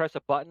when you press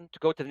a button to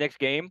go to the next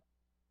game.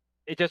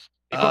 It goes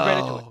right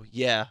into it.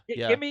 Yeah,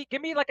 yeah.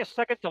 Give me like a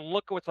second to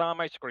look at what's on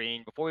my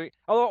screen before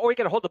or you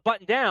gotta hold the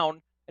button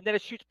down and then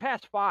it shoots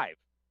past 5.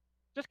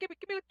 Just give me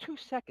like 2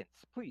 seconds,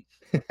 please,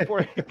 before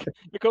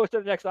it goes to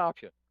the next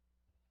option.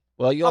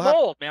 Well, I'm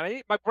old,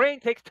 man. My brain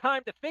takes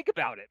time to think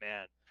about it,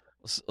 man.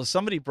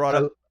 Somebody brought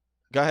up.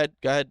 Go ahead,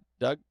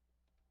 Doug.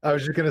 I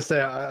was just gonna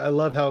say I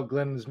love how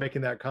Glenn was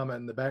making that comment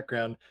in the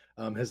background.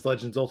 His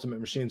Legends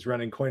Ultimate Machine's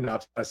running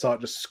CoinOps. I saw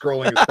it just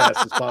scrolling as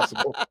fast as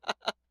possible.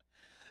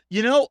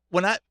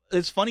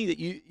 It's funny that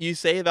you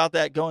say about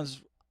that going,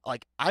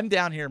 like, I'm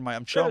down here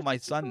I'm showing my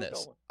son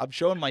this. I'm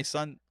showing my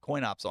son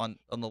CoinOps on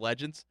the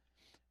Legends,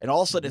 and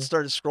all of a sudden it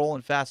started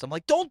scrolling fast. I'm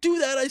like, don't do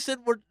that. I said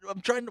we're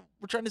trying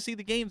to see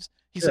the games.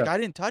 He's like, I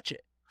didn't touch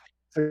it.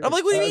 I'm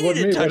like, what do you mean you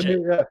didn't touch it?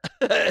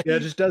 Yeah, it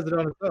just does it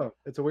on its own.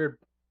 It's a weird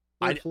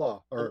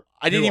flaw. Or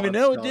I didn't even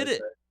know it did it.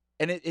 Say.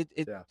 And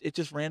it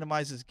just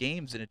randomizes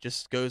games and it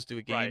just goes to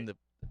a game Right.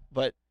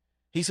 but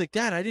he's like,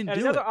 Dad, I didn't and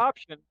do another it.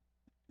 Option.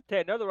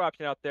 Another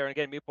option out there, and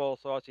again,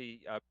 Meatball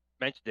Saucy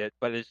mentioned it,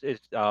 but is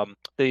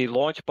the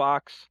launch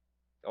box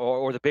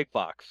or the big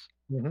box.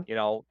 Mm-hmm. You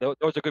know, those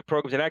are good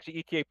programs, and actually,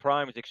 ETA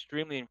Prime is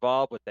extremely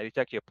involved with that. He's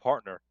actually a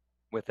partner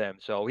with them,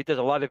 so he does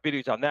a lot of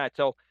videos on that.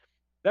 So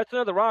that's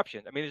another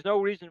option. I mean, there's no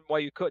reason why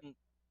you couldn't,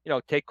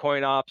 take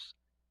CoinOps.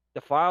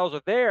 The files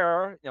are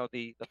there.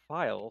 The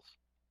files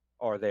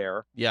are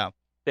there. Yeah.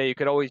 That you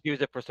could always use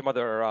it for some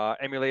other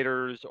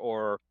emulators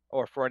or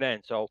front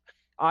end. So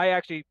I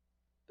actually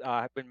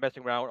have been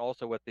messing around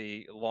also with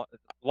the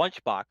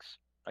lunchbox,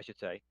 I should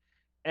say.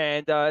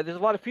 And there's a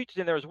lot of features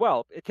in there as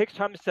well. It takes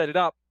time to set it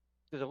up.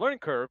 There's a learning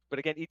curve, but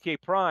again, ETA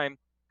Prime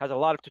has a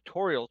lot of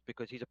tutorials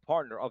because he's a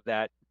partner of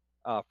that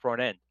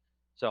front end.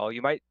 So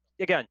you might,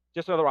 again,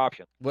 just another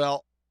option.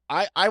 Well,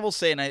 I will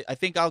say, and I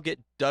think I'll get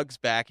Doug's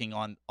backing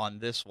on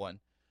this one,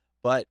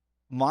 but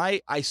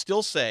I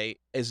still say,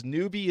 as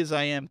newbie as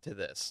I am to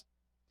this,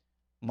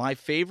 my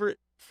favorite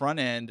front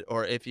end,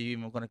 or if you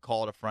even want to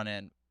call it a front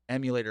end,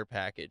 emulator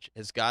package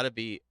has got to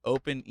be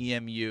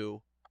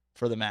OpenEMU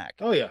for the Mac.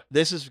 Oh yeah.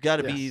 This has got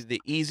to be Yes.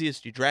 the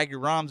easiest. You drag your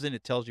ROMs in,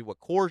 it tells you what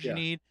cores you Yeah.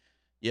 need.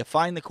 You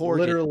find the cores,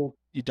 Literal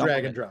you dump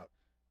drag them and in. drop.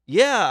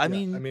 Yeah, I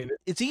Yeah, mean,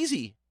 it's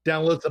easy.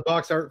 Downloads the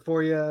box art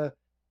for you.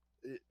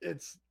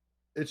 It's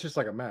just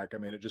like a Mac. I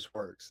mean, it just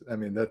works. I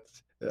mean,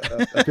 that's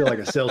I feel like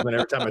a salesman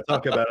every time I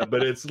talk about it,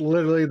 but it's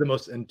literally the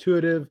most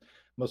intuitive,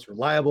 most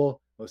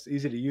reliable, most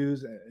easy to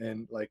use.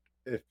 And like,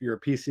 if you're a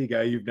PC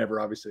guy, you've never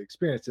obviously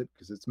experienced it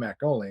because it's Mac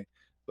only.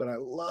 But I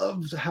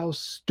love how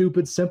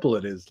stupid simple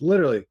it is.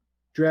 Literally,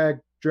 drag,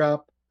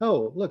 drop.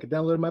 Oh, look, it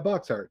downloaded my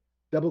box art.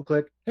 Double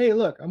click. Hey,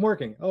 look, I'm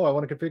working. Oh, I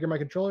want to configure my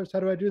controllers. How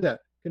do I do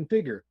that?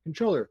 Configure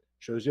controller.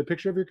 Shows you a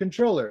picture of your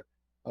controller.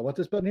 I want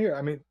this button here.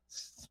 I mean,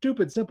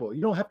 stupid simple.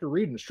 You don't have to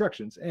read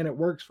instructions, and it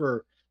works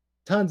for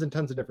tons and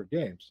tons of different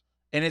games.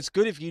 And it's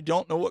good if you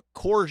don't know what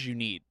cores you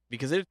need,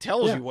 because it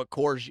tells you what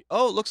cores you.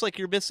 Oh, it looks like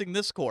you're missing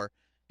this core.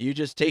 You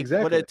just take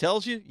what it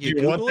tells you. You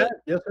do you Google want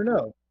that? Yes or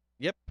no?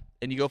 Yep,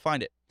 and you go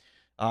find it.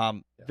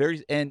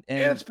 Very and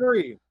it's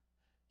free.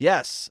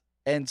 Yes,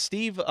 and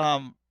Steve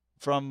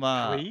from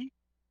Free?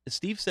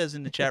 Steve says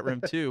in the chat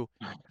room too.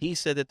 He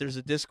said that there's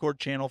a Discord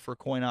channel for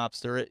CoinOps.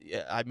 There,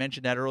 I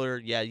mentioned that earlier.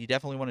 Yeah, you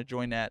definitely want to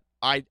join that.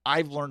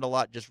 I've learned a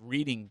lot just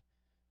reading.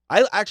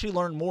 I actually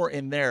learned more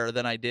in there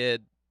than I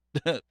did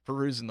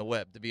perusing the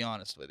web, to be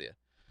honest with you.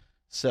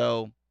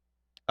 So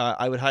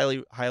I would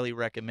highly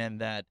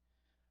recommend that.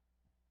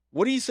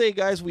 What do you say,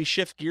 guys? We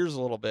shift gears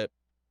a little bit.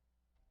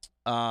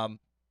 So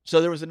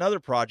there was another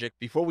project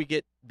before we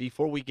get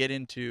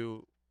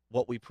into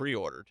what we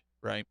pre-ordered,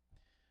 right?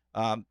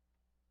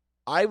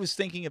 I was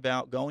thinking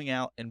about going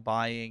out and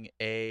buying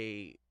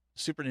a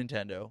Super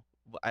Nintendo.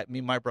 Me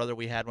and my brother,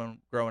 we had one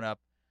growing up,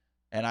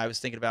 and I was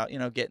thinking about,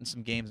 getting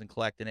some games and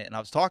collecting it. And I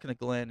was talking to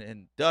Glenn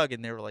and Doug,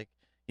 and they were like,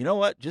 you know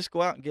what? Just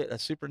go out and get a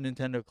Super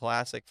Nintendo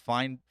Classic,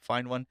 find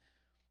one,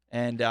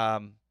 and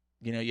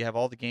you have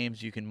all the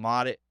games. You can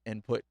mod it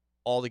and put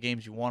all the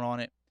games you want on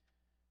it.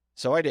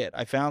 So I did.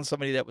 I found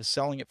somebody that was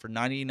selling it for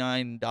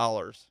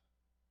 $99.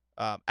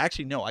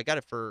 Actually, no, I got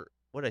it for,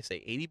 what did I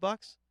say,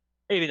 $80?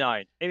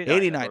 89.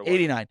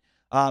 89.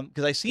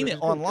 Because I seen it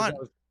online.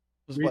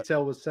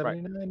 Retail was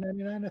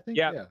 $79.99, I think.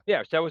 Yeah,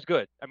 so that was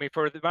good. I mean,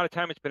 for the amount of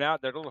time it's been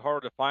out, they're a little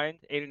harder to find.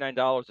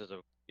 $89 is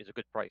a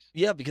good price.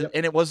 Yeah, because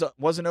and it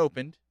wasn't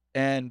opened,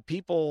 and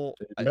people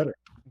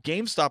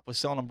GameStop was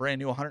selling them brand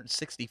new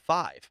 $165.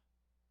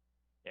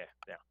 Yeah.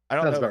 I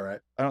don't know. About right.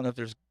 I don't know if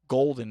there's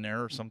gold in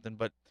there or something,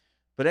 but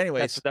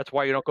anyways, that's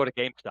why you don't go to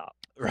GameStop.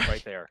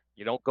 Right there.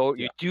 You don't go.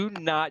 You do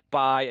not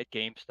buy at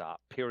GameStop.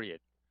 Period.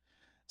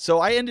 So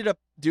I ended up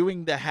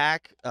doing the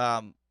hack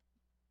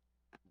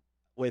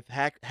with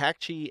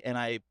Hackchi, and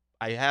I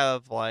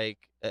have I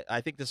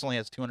think this only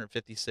has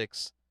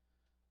 256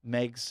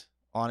 megs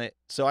on it.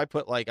 So I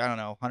put I don't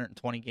know,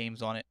 120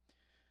 games on it.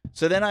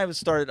 So then I'm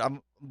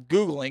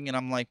Googling, and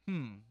I'm like,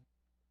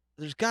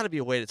 there's got to be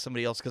a way that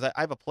somebody else, because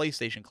I have a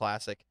PlayStation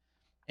Classic,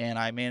 and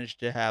I managed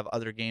to have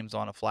other games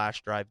on a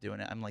flash drive doing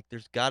it. I'm like,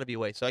 there's got to be a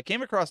way. So I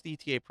came across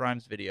ETA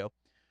Prime's video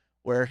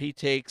where he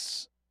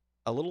takes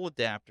a little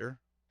adapter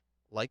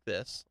like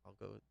this. I'll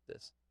go with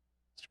this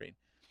screen.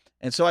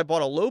 And so I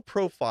bought a low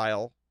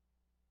profile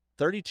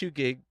 32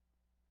 gig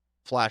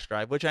flash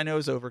drive, which I know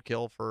is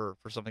overkill for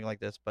something like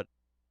this, but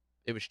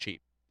it was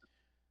cheap.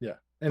 Yeah.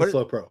 And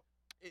slow pro.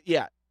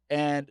 Yeah.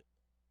 And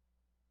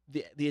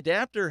the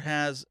adapter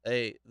has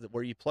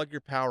where you plug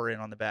your power in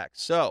on the back.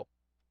 So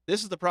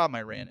this is the problem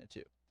I ran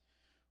into.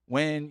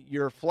 When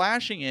you're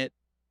flashing it,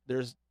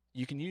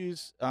 you can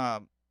use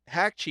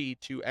Hackchi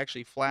to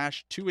actually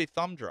flash to a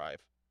thumb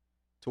drive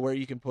to where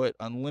you can put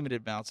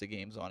unlimited amounts of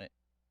games on it.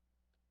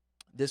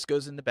 This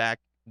goes in the back.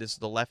 This is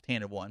the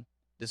left-handed one.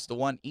 This is the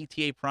one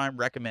ETA Prime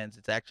recommends.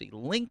 It's actually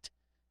linked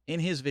in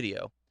his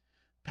video.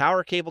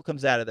 Power cable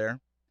comes out of there.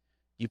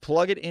 You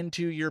plug it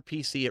into your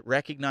PC. It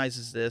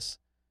recognizes this,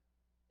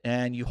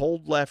 and you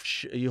hold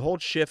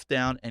shift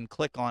down and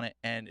click on it,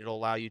 and it'll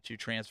allow you to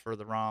transfer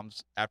the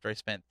ROMs. After I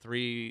spent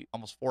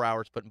almost 4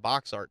 hours putting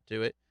box art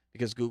to it,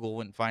 because Google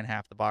wouldn't find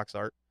half the box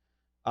art.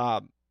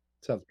 Sounds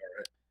about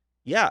right.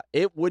 Yeah,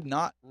 it would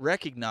not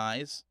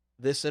recognize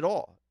this at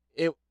all.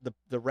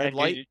 The red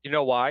light. You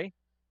know why?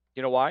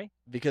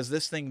 Because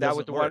this thing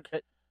doesn't work.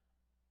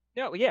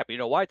 No, yeah, but you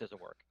know why it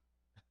doesn't work?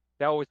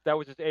 That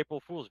was his April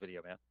Fool's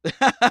video, man.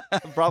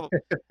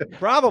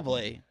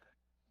 Probably.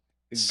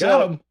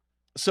 Got him.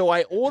 So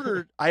I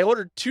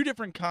ordered two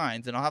different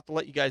kinds, and I'll have to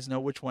let you guys know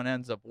which one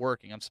ends up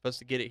working. I'm supposed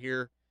to get it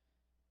here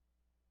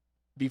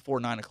before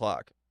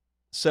 9:00.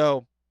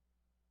 So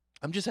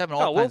I'm just having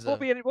all kinds of.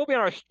 We'll be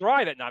on our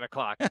stride at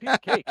 9:00. Piece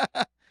of cake.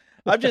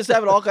 I'm just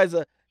having all kinds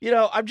of.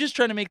 I'm just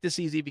trying to make this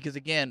easy because,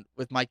 again,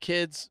 with my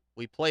kids,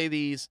 we play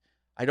these.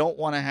 I don't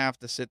want to have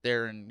to sit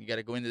there and you got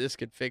to go into this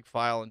config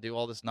file and do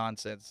all this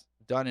nonsense.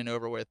 Done and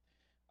over with.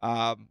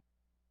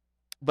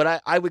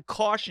 But I would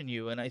caution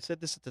you, and I said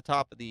this at the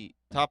top of the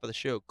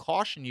show,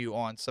 caution you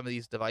on some of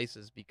these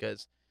devices,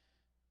 because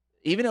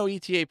even though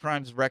ETA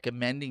Prime's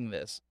recommending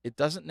this, it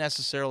doesn't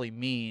necessarily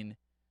mean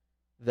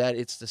that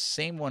it's the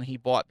same one he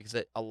bought, because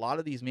a lot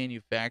of these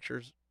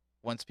manufacturers,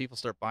 once people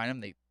start buying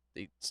them,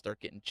 they start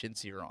getting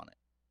chintzier on it.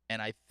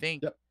 And I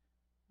think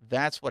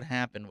that's what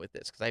happened with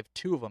this, because I have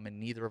 2 of them and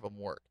neither of them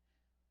work.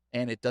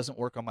 And it doesn't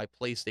work on my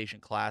PlayStation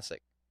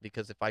Classic,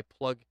 because if I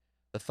plug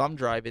the thumb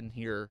drive in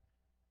here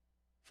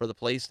for the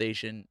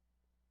PlayStation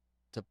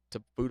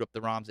to boot up the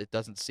ROMs, it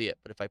doesn't see it.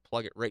 But if I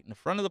plug it right in the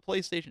front of the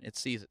PlayStation, it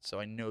sees it. So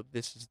I know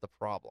this is the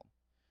problem.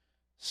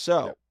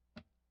 So,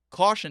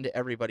 caution to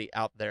everybody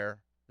out there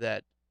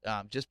that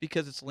just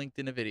because it's linked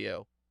in a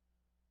video,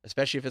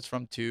 especially if it's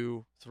from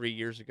 2-3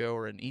 years ago,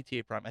 or an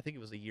ETA Prime, I think it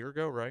was a year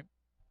ago, right?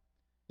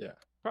 Yeah.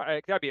 Probably,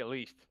 it gotta be at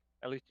least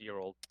a year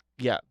old.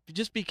 Yeah,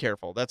 just be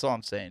careful. That's all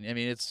I'm saying. I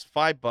mean, it's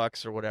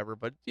 $5 or whatever,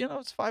 but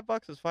it's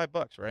 $5. It's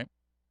 $5, right?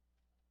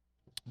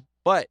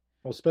 But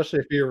well, especially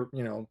if you're,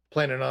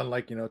 planning on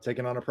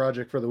taking on a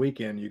project for the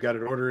weekend, you got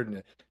it ordered and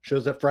it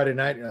shows up Friday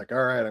night. You're like,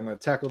 all right, I'm going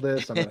to tackle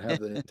this. I'm going to have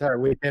the entire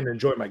weekend,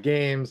 enjoy my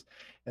games.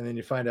 And then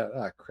you find out,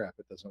 crap,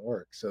 it doesn't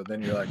work. So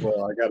then you're like,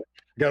 well, I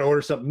got to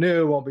order something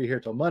new. Won't be here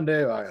till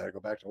Monday. I got to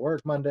go back to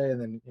work Monday. And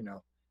then,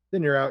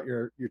 then you're out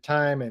your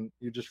time and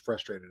you're just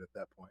frustrated at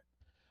that point.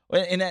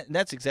 And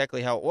that's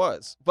exactly how it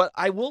was. But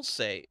I will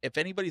say, if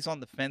anybody's on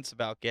the fence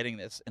about getting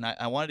this, and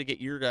I wanted to get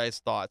your guys'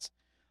 thoughts,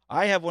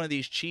 I have one of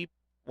these cheap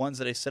ones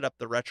that I set up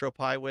the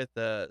RetroPie with,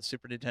 the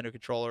Super Nintendo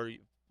controller.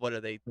 What are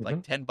they,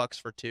 like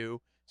 $10 for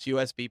 2? It's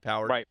USB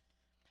powered. Right.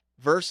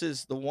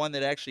 Versus the one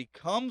that actually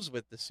comes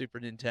with the Super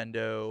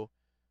Nintendo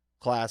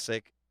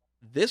Classic.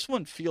 This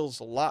one feels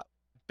a lot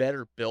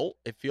better built.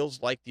 It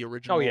feels like the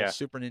original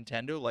Super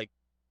Nintendo, like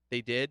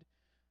they did.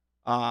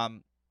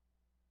 And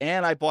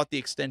I bought the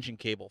extension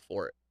cable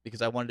for it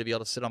because I wanted to be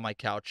able to sit on my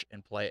couch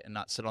and play it and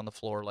not sit on the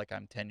floor like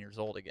I'm 10 years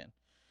old again.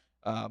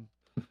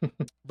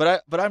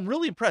 But I'm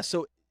really impressed.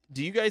 So,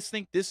 do you guys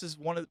think this is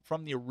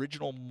from the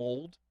original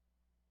mold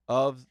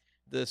of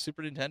the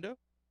Super Nintendo?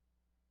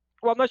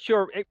 Well, I'm not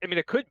sure. I mean,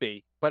 it could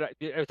be, but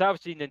it's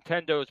obviously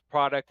Nintendo's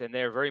product, and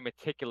they're very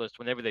meticulous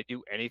whenever they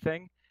do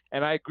anything.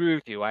 And I agree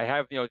with you. I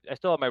have, I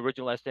still have my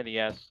original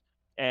SNES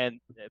and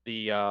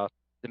the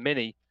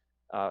Mini,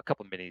 a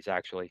couple of Minis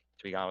actually,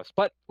 to be honest.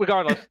 But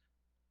regardless,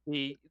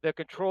 the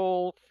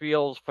control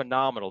feels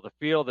phenomenal. The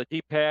feel, the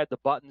D-pad, the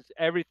buttons,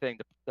 everything,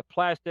 the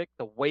plastic,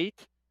 the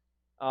weight.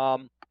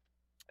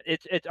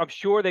 It's. I'm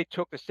sure they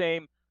took the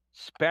same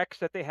specs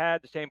that they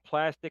had, the same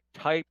plastic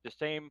type, the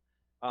same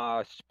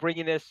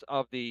springiness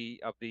of the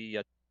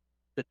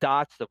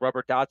dots, the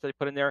rubber dots that they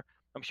put in there.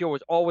 I'm sure it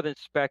was all within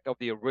spec of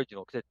the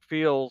original, because it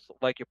feels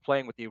like you're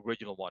playing with the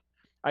original one.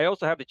 I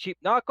also have the cheap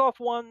knockoff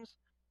ones,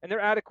 and they're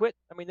adequate.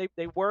 I mean,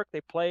 they work,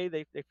 they play,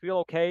 they feel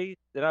okay.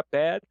 They're not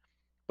bad,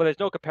 but there's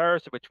no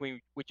comparison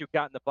between what you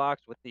got in the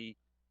box with the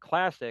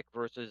classic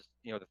versus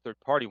the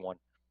third-party one.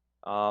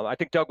 I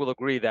think Doug will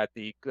agree that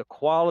the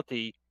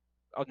quality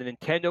of the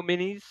Nintendo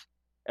Minis,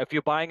 if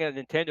you're buying a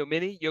Nintendo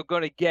Mini, you're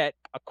going to get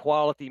a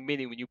quality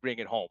Mini when you bring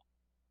it home,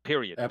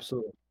 period.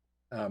 Absolutely.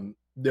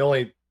 The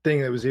only thing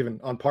that was even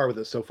on par with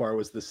it so far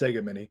was the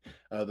Sega Mini.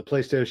 The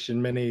PlayStation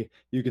Mini,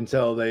 you can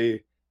tell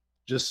they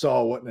just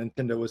saw what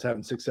Nintendo was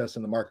having success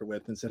in the market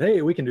with and said,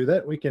 hey, we can do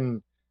that. We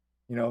can,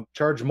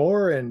 charge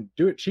more and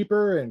do it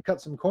cheaper and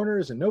cut some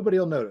corners and nobody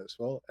will notice.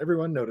 Well,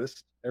 everyone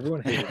noticed.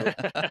 Everyone hated it.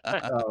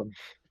 And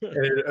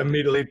it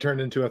immediately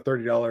turned into a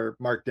 $30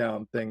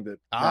 markdown thing that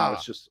now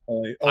it's just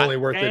only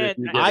worth it if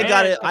you get I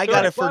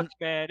got it for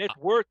man, it's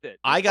worth it.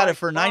 I got it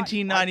for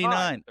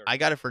 $19.99. I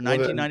got it for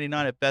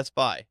 $19.99 at Best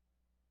Buy.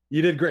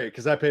 You did great,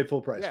 because I paid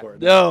full price for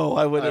it. No,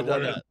 I would have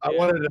done that. I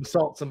wanted to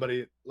insult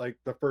somebody like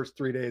the first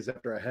 3 days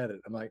after I had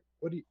it. I'm like,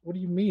 what do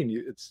you mean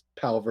it's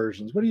PAL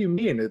versions? What do you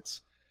mean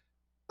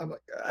I'm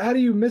like, how do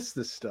you miss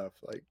this stuff?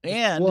 Like,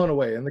 and blown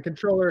away. And the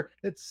controller,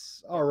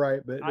 it's all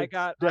right, but I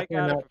got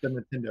not the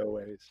Nintendo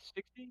ways.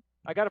 60.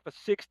 I got it for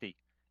 60,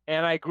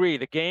 and I agree.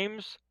 The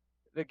games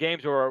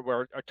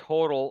were a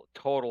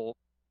total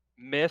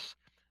miss,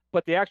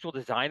 but the actual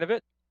design of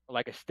it,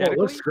 like aesthetically,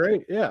 it looks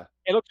great. Yeah,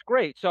 it looks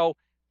great. So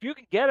if you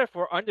can get it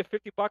for under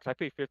 $50, I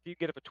paid 50. You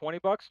get it for $20.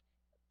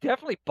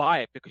 Definitely buy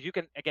it, because you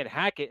can again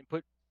hack it and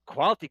put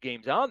quality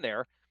games on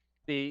there.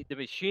 The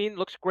machine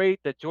looks great.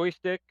 The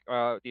joystick,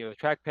 the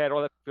trackpad,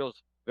 all that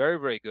feels very,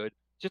 very good.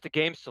 Just the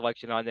game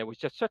selection on there was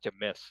just such a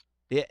miss.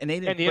 Yeah, and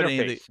they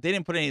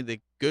didn't put any of the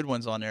good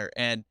ones on there,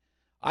 and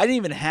I didn't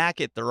even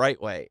hack it the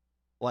right way.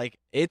 Like,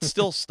 it's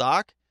still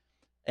stock,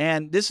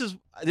 and this is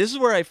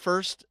where I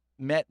first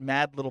met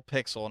Mad Little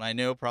Pixel, and I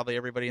know probably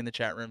everybody in the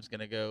chat room is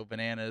gonna go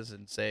bananas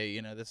and say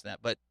this and that,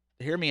 but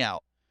hear me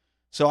out.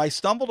 So I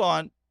stumbled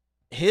on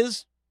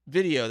his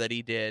video that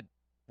he did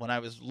when I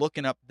was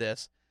looking up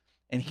this.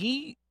 And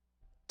he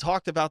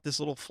talked about this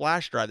little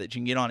flash drive that you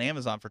can get on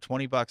Amazon for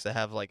 $20 that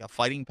have like a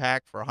fighting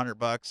pack for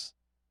 $100,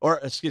 or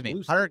excuse me,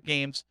 100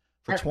 games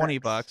for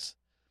 $20.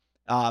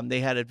 They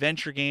had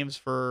adventure games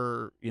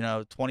for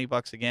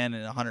 $20 again,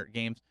 and 100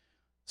 games.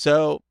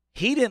 So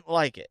he didn't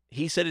like it.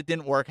 He said it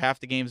didn't work. Half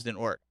the games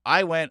didn't work.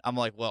 I'm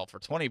like, well, for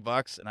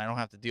 $20 and I don't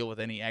have to deal with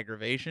any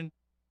aggravation,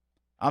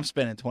 I'm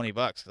spending $20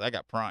 because I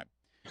got Prime.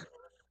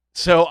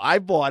 So I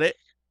bought it.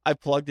 I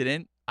plugged it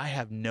in. I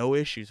have no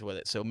issues with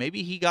it. So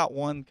maybe he got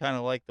one kind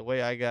of like the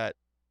way I got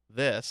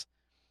this.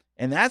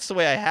 And that's the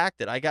way I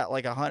hacked it. I got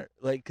like 100,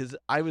 like, because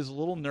I was a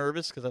little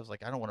nervous because I was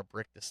like, I don't want to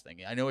brick this thing.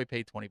 I know I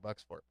paid $20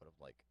 for it, but I'm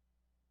like,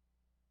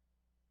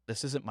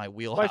 this isn't my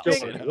wheelhouse. Well, I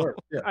think, It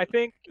worked. Yeah. I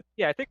think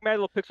Mad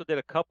Little Pixel did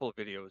a couple of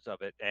videos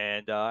of it,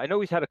 and I know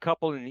he's had a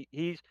couple, and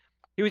he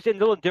was a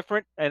little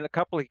indifferent, and a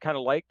couple he kind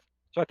of liked.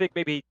 So I think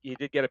maybe he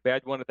did get a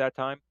bad one at that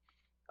time.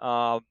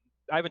 I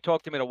haven't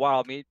talked to him in a while.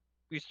 I mean,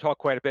 we used to talk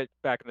quite a bit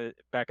back in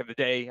the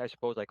day, I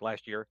suppose, like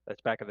last year. That's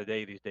back in the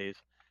day these days.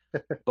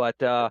 But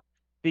the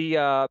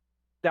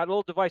that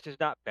little device is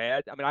not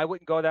bad. I mean, I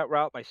wouldn't go that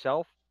route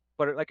myself,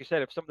 but like you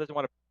said, if someone doesn't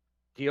want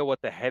to deal with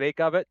the headache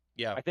of it,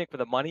 Yeah. I think for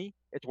the money,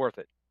 it's worth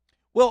it.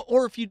 Well,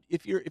 or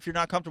if you're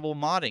not comfortable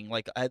modding,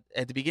 like at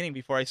the beginning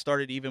before I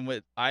started, even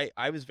with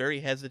I was very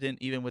hesitant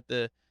even with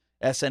the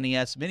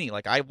SNES Mini.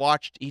 Like I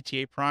watched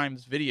ETA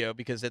Prime's video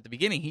because at the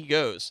beginning he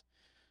goes,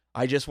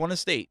 I just want to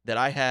state that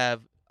I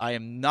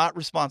am not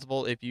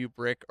responsible if you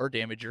brick or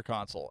damage your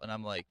console. And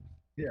I'm like,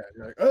 Yeah,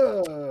 you're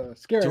like,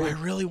 scary. do I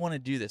really want to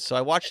do this? So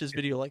I watched this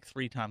video like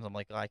 3 times. I'm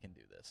like, I can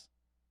do this.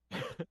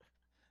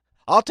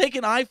 I'll take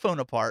an iPhone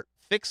apart,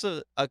 fix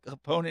a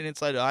component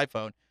inside an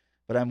iPhone,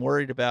 but I'm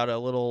worried about a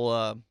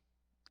little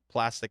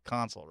plastic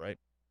console, right?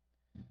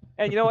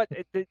 And you know what?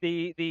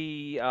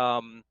 The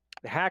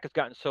hack has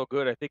gotten so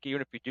good. I think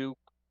even if you do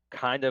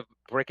kind of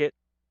brick it,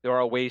 there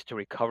are ways to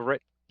recover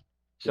it.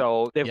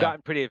 So they've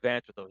gotten pretty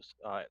advanced with those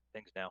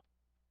things now.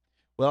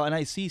 Well, and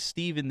I see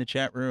Steve in the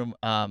chat room,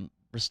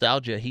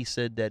 Nostalgia. He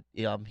said that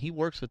he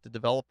works with the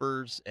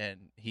developers and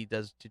he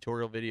does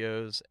tutorial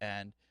videos.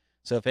 And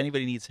so if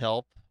anybody needs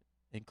help,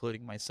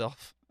 including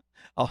myself,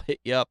 I'll hit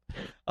you up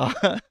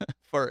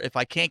for if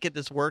I can't get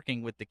this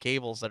working with the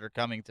cables that are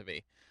coming to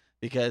me.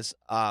 Because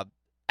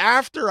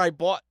after I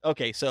bought,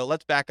 okay, so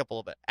let's back up a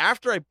little bit.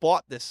 After I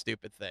bought this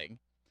stupid thing,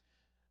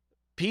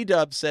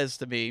 P-Dub says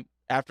to me,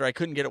 after I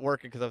couldn't get it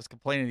working because I was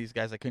complaining to these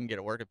guys I couldn't get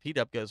it working,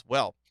 P-Dub goes,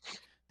 well,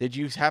 did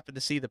you happen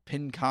to see the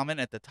pinned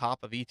comment at the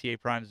top of ETA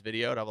Prime's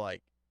video? And I'm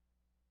like,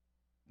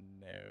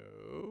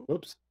 no.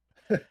 Whoops.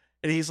 And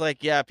he's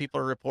like, yeah,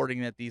 people are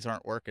reporting that these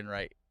aren't working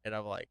right. And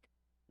I'm like,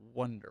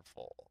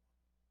 wonderful.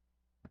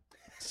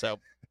 So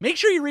make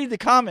sure you read the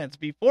comments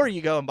before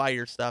you go and buy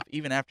your stuff,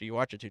 even after you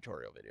watch a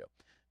tutorial video.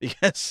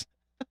 Because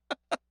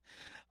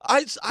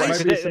like I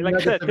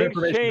said,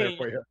 things change.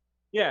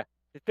 Yeah,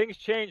 things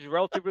change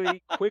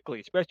relatively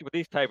quickly, especially with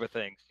these type of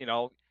things. You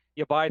know,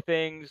 you buy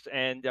things,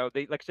 and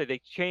they, like I said, they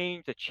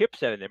change the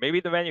chipset in there.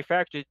 Maybe the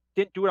manufacturer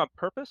didn't do it on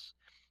purpose.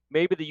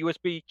 Maybe the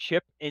USB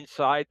chip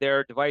inside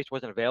their device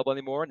wasn't available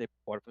anymore, and they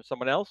bought it from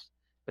someone else.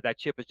 But that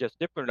chip is just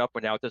different enough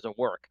where now it doesn't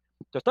work.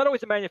 So it's not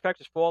always the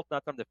manufacturer's fault.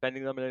 Not that I'm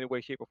defending them in any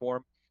way, shape, or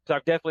form. So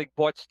I've definitely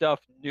bought stuff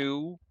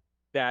new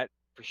that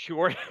for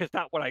sure is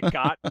not what I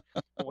got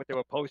or what they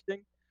were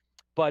posting.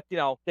 But you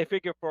know, they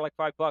figure for like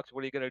 $5, what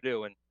are you going to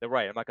do? And they're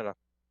right. I'm not going to,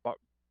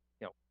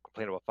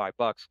 complain about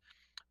 $5.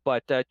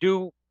 But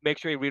do make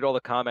sure you read all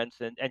the comments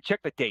and check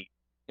the date.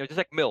 You know, just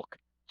like milk,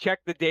 check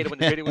the date when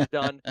the video was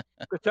done.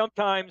 Because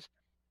sometimes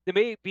there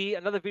may be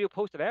another video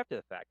posted after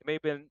the fact. There may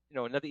have been,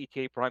 another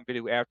ETA Prime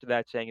video after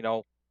that saying,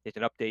 there's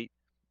an update.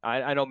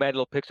 I know Mad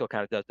Little Pixel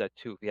kind of does that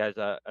too. If he has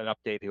an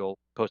update, he'll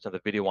post another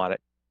video on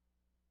it.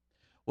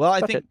 Well,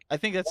 I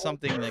think that's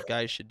something that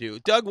guys should do.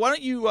 Doug, why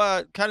don't you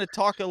kind of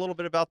talk a little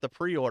bit about the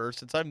pre-order,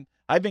 since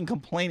I've been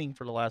complaining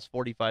for the last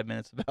 45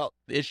 minutes about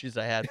the issues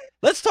I had.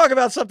 Let's talk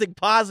about something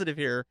positive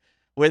here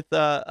with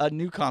a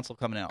new console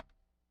coming out.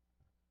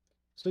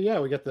 So yeah,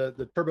 we got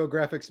the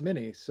TurboGrafx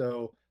Mini.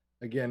 So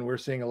again, we're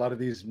seeing a lot of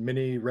these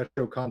mini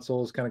retro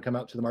consoles kind of come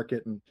out to the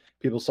market, and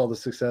people saw the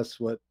success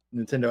what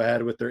Nintendo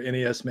had with their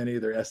NES Mini,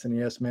 their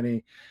SNES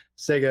Mini,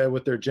 Sega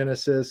with their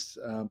Genesis,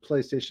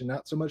 PlayStation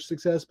not so much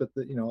success, but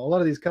a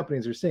lot of these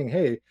companies are seeing,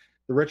 hey,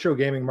 the retro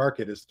gaming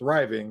market is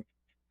thriving.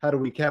 How do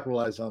we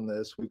capitalize on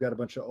this? We've got a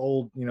bunch of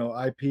old,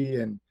 IP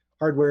and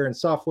hardware and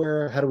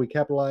software. How do we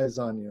capitalize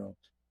on,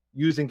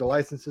 using the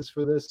licenses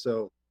for this?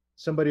 So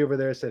somebody over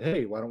there said,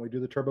 hey, why don't we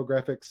do the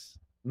TurboGrafx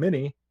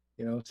Mini,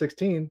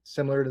 16,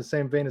 similar to the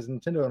same vein as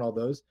Nintendo and all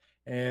those,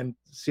 and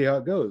see how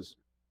it goes.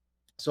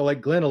 So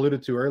like Glenn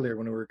alluded to earlier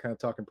when we were kind of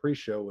talking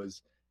pre-show,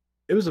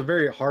 it was a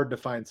very hard to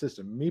find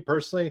system. Me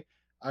personally,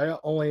 I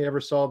only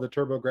ever saw the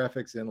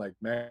TurboGrafx in like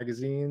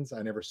magazines.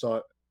 I never saw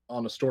it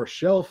on a store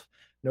shelf.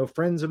 No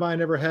friends of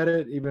mine ever had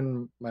it.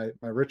 Even my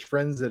rich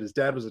friends that his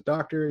dad was a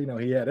doctor,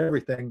 he had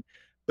everything,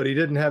 but he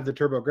didn't have the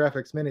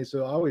TurboGrafx Mini.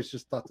 So I always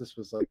just thought this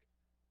was like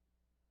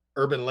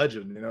urban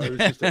legend, it was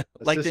just a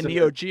like the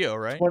Neo Geo,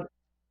 right? 20,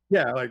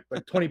 yeah, like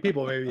 20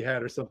 people maybe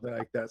had or something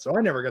like that. So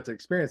I never got to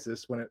experience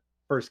this when it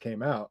first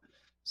came out.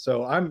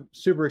 So I'm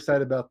super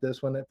excited about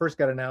this. When it first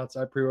got announced,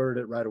 I pre-ordered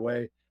it right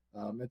away.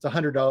 It's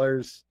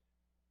 $100,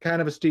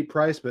 kind of a steep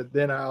price, but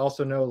then I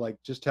also know like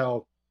just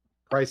how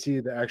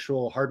pricey the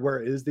actual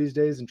hardware is these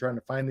days, and trying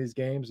to find these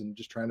games and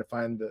just trying to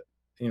find the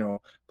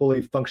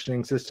fully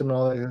functioning system and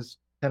all that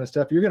kind of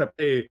stuff. You're going to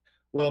pay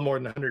well more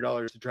than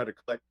 $100 to try to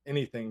collect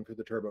anything for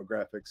the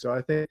TurboGrafx. So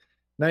I think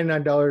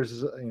 $99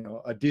 is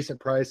a decent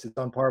price. It's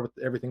on par with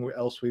everything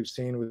else we've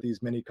seen with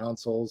these mini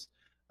consoles.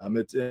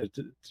 It's an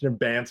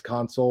advanced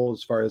console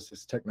as far as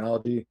its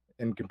technology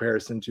in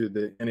comparison to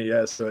the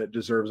NES, so it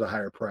deserves a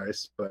higher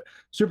price. But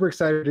super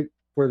excited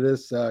for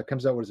this.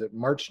 Comes out, what is it,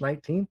 March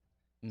 19th?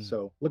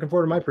 So looking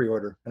forward to my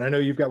pre-order. And I know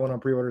you've got one on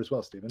pre-order as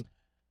well, Stephen.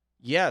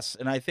 Yes,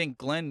 and I think,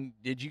 Glenn,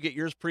 did you get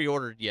yours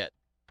pre-ordered yet?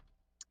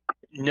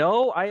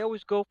 No, I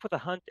always go for the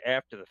hunt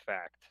after the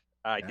fact.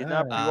 I did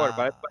not pre-order,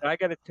 but I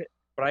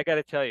got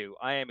to tell you,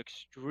 I am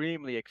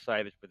extremely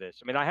excited for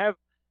this. I mean, I've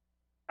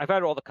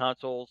had all the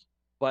consoles,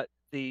 but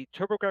the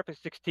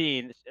TurboGrafx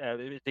 16,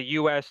 the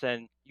US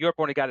and Europe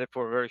only got it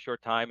for a very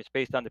short time. It's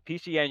based on the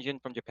PC Engine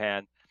from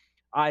Japan.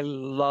 I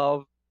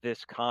love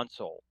this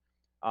console.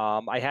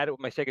 I had it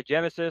with my Sega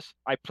Genesis.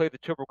 I played the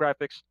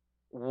TurboGrafx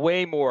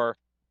way more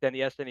than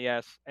the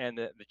SNES and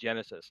the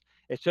Genesis.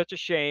 It's such a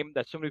shame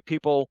that so many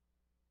people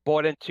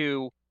bought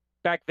into.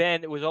 Back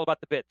then, it was all about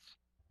the bits.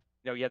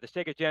 You had the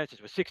Sega Genesis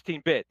was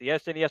 16-bit. The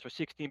SNES was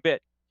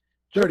 16-bit.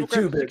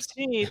 32 bits.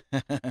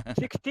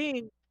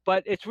 16,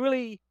 but it's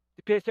really,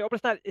 people say, oh,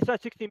 but it's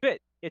not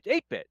 16-bit. It's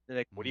 8-bit. They're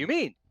like, what do you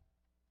mean?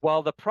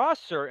 Well, the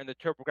processor in the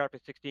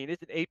TurboGrafx 16 is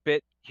an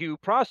 8-bit Hue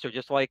processor,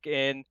 just like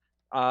in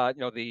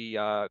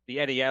the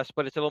NES,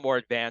 but it's a little more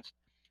advanced.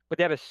 But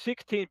they had a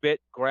 16-bit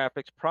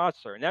graphics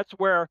processor, and that's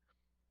where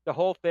the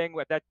whole thing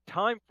at that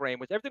time frame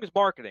was. Everything was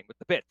marketing with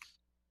the bits.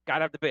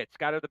 Gotta have the bits.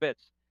 Gotta have the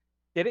bits.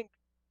 They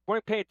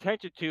weren't paying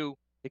attention to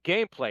the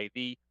gameplay.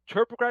 The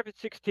TurboGrafx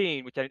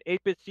 16, which had an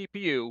 8-bit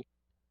CPU,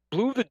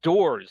 blew the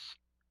doors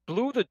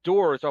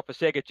off of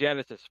Sega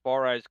Genesis as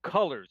far as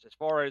colors, as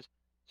far as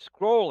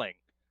scrolling.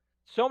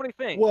 So many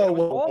things.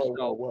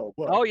 Whoa.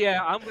 Oh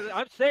yeah,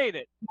 I'm saying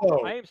it. Whoa.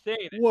 I am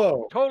saying it.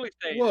 Whoa. Totally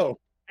saying Whoa. it.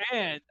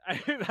 And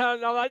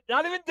I'm not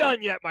even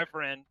done yet, my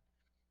friend.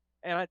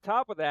 And on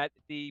top of that,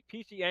 the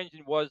PC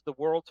Engine was the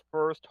world's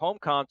first home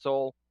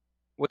console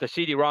with a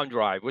CD-ROM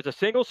drive. It was a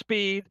single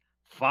speed,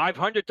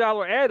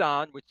 $500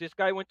 add-on, which this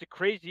guy went to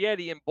Crazy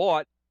Eddie and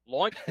bought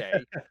launch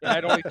day. It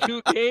had only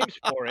 2 games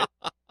for it.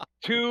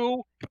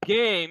 2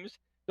 games.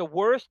 The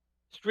worst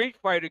Street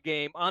Fighter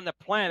game on the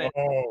planet.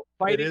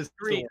 Fighting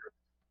Street.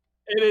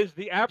 It is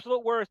the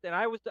absolute worst. And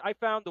I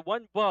found the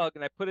one bug,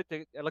 and I put it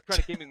to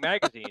Electronic Gaming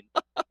Magazine.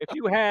 If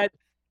you had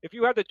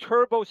the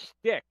turbo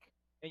stick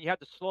and you had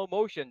the slow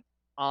motion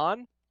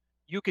on,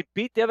 you could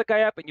beat the other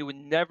guy up and you would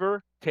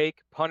never take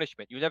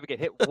punishment. You would never get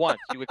hit once.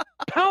 You would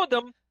pound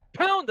him,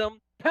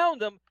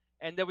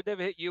 and they would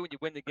never hit you and you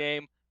win the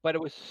game. But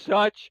it was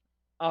such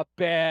a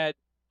bad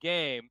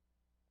game.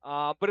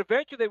 But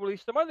eventually they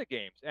released some other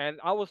games. And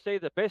I will say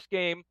the best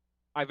game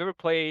I've ever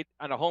played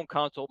on a home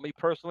console, me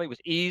personally, was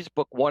Ys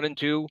Book 1 and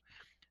 2.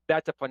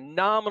 That's a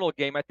phenomenal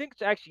game. I think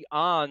it's actually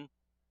on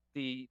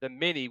the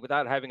Mini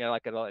without having an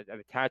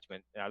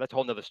attachment. That's a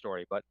whole nother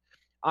story. But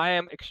I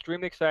am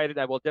extremely excited.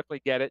 I will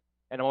definitely get it.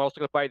 And I'm also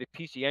going to buy the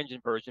PC Engine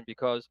version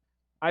because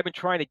I've been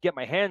trying to get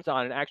my hands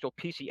on an actual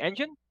PC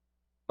Engine.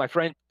 My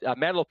friend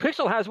Madlo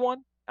Pixel has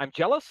one. I'm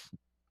jealous.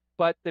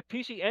 But the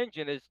PC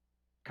Engine is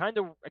kind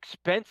of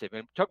expensive.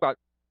 And talk about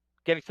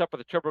getting stuff for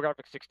the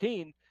TurboGrafx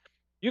 16.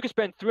 You can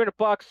spend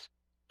 $300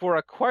 for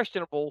a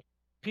questionable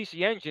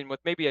PC Engine with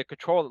maybe a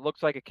controller that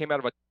looks like it came out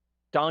of a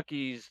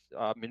donkey's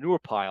manure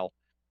pile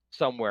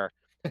somewhere.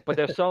 But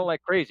they're selling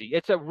like crazy.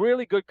 It's a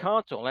really good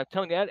console. And I'm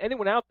telling you,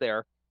 anyone out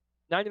there,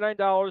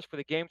 $99 for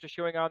the games they're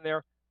showing on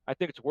there, I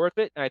think it's worth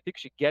it. And I think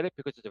you should get it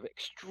because it's an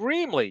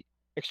extremely,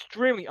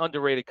 extremely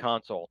underrated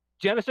console.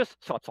 Genesis,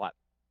 slap slap.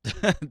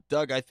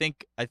 Doug, I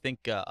think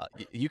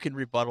you can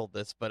rebuttal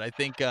this, but I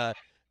think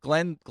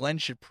Glenn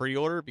should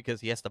pre-order because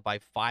he has to buy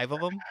 5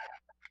 of them.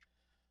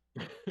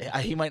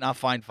 He might not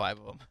find 5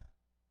 of them.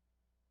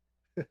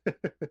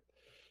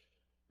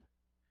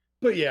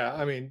 But yeah,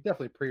 I mean,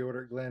 definitely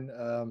pre-order,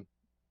 Glenn.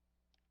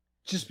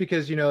 Just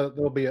because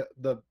there'll be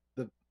the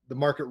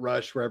market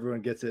rush where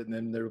everyone gets it, and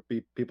then there'll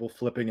be people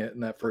flipping it in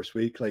that first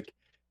week. Like,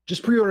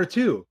 just pre-order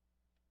 2.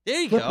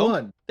 There you Flip go.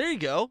 1. There you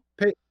go.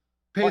 Pays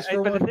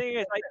for but one. the thing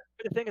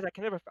is, I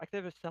can never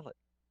sell it.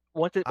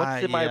 Once it's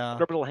in my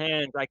little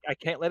hands, I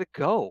can't let it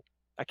go.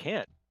 I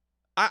can't.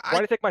 Why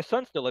do you think my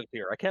son still lives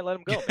here? I can't let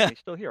him go. Man. He's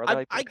still here.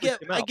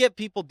 I get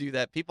people do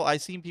that.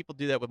 I've seen people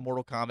do that with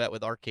Mortal Kombat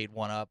with Arcade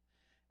 1-Up,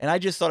 and I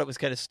just thought it was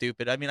kind of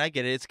stupid. I mean, I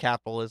get it. It's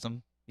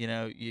capitalism.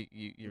 You're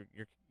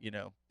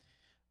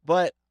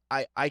but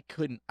I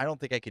couldn't. I don't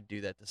think I could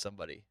do that to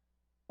somebody.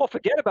 Well,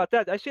 forget about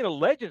that. I've seen a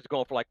Legends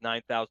going for like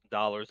 $9,000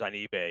 on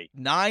eBay.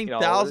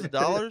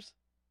 $9,000?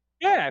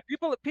 Yeah,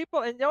 people,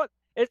 and you know what?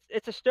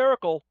 It's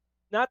hysterical.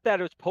 Not that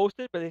it was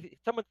posted, but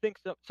someone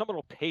thinks someone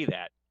will pay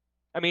that.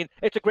 I mean,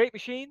 it's a great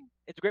machine.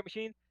 It's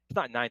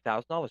not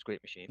 $9,000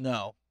 great machine.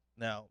 No.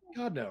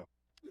 God, no.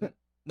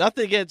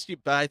 Nothing against you,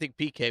 but I think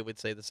PK would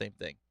say the same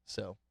thing.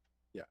 So,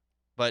 yeah.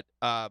 But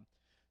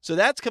so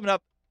that's coming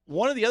up.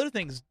 One of the other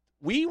things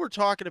we were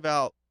talking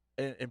about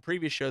in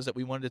previous shows that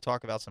we wanted to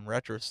talk about some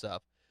retro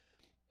stuff,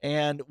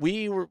 And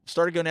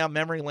started going down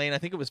memory lane. I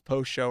think it was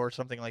post show or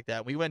something like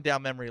that. We went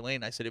down memory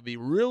lane. I said it'd be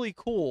really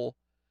cool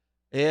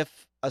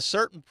if a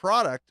certain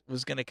product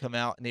was going to come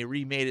out and they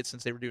remade it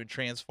since they were doing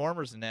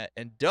Transformers and that.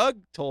 And Doug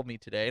told me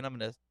today, and I'm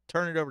going to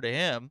turn it over to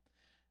him,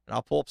 and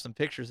I'll pull up some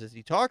pictures as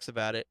he talks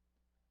about it.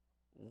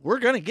 We're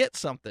going to get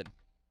something.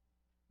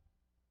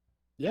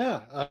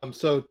 Yeah.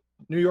 So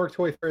New York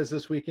Toy Fair is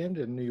this weekend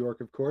in New York,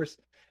 of course,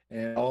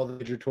 and all the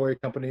major toy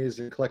companies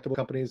and collectible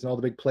companies and all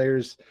the big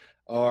players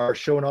are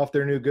showing off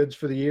their new goods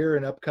for the year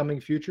and upcoming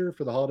future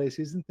for the holiday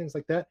season, things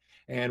like that.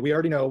 And we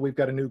already know we've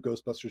got a new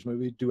Ghostbusters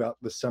movie due out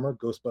this summer,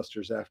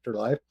 Ghostbusters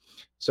Afterlife.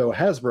 So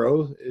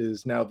Hasbro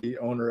is now the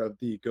owner of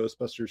the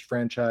Ghostbusters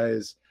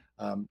franchise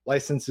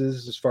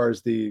licenses as far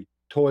as the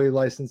toy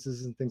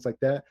licenses and things like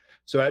that.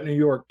 So at New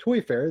York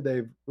Toy Fair,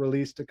 they've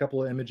released a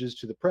couple of images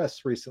to the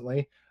press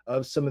recently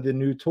of some of the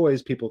new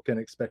toys people can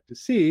expect to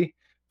see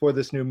for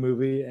this new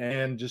movie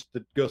and just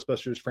the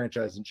Ghostbusters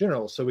franchise in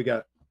general. So we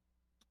got,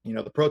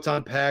 the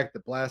proton pack, the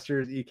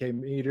blasters, EK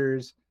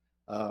meters,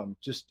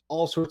 just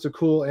all sorts of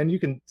cool. And you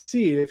can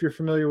see, if you're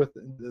familiar with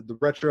the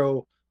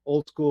retro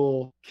old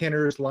school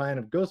Kenner's line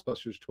of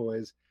Ghostbusters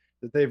toys,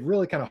 that they've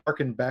really kind of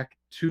harkened back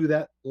to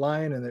that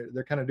line, and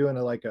they're kind of doing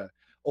like a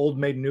old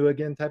made new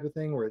again type of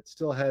thing, where it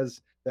still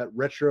has that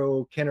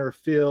retro Kenner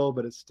feel,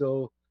 but it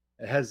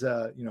has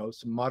some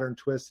modern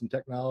twists and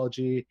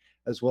technology,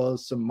 as well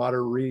as some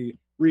modern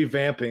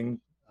revamping,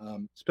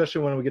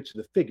 especially when we get to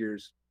the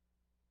figures.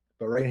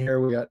 But right here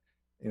we got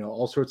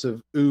all sorts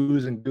of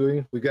oohs and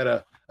gooey. We've got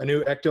a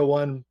new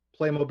Ecto-1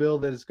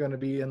 Playmobil that is going to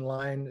be in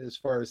line as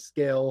far as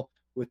scale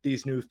with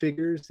these new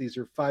figures. These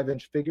are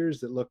 5-inch figures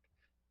that look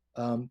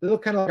kind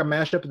of like a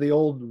mashup of the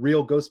old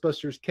real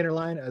Ghostbusters Kenner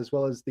line as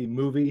well as the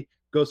movie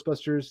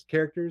Ghostbusters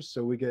characters.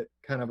 So we get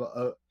kind of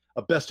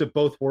a best of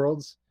both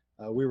worlds.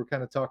 We were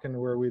kind of talking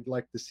where we'd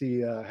like to see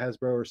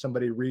Hasbro or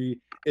somebody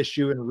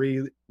reissue and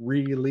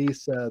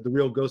release the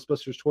real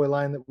Ghostbusters toy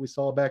line that we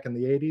saw back in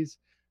the 80s.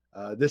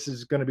 This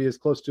is going to be as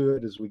close to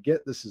it as we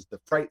get. This is the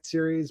Fright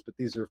series, but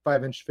these are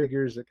 5-inch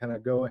figures that kind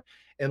of go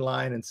in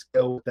line and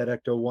scale with that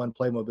Ecto-1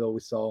 Playmobil we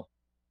saw.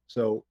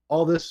 So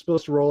all this is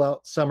supposed to roll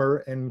out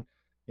summer and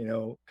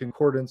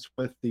concordance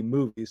with the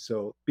movie.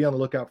 So be on the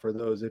lookout for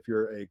those if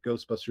you're a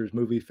Ghostbusters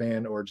movie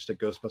fan or just a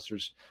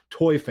Ghostbusters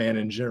toy fan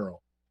in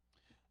general.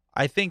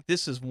 I think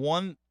this is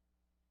one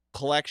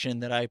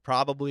collection that I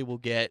probably will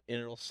get, and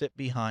it'll sit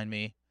behind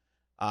me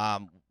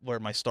where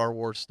my Star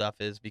Wars stuff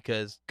is,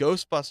 because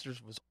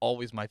Ghostbusters was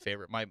always my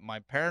favorite. My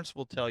parents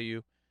will tell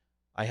you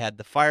I had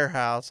the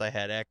Firehouse, I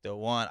had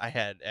Ecto-1, I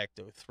had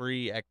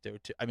Ecto-3,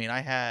 Ecto-2. I mean,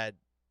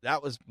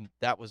 that was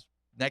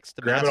next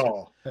to Grab it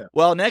all. Yeah.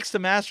 Well, next to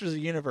Masters of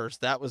the Universe,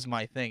 that was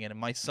my thing. And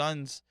my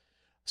son's,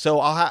 so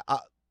I'll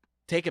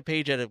take a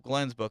page out of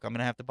Glenn's book. I'm going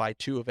to have to buy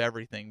 2 of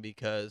everything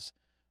because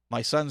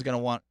my son's going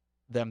to want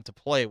them to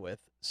play with.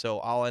 So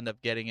I'll end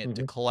up getting it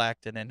to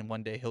collect, and then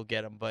one day he'll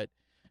get them. But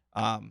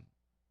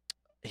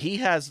he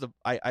has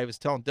I was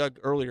telling Doug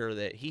earlier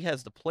that he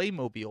has the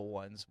Playmobil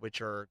ones,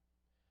 which are,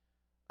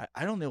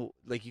 I don't know,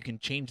 like you can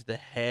change the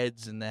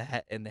heads and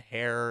the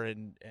hair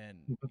and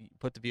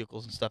put the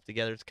vehicles and stuff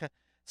together.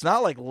 It's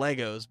not like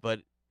Legos,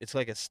 but it's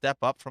like a step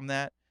up from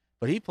that.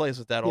 But he plays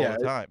with that all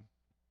the time.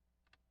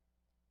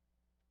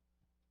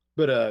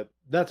 But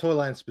that toy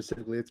line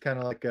specifically, it's kind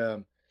of like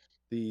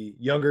the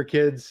younger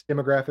kids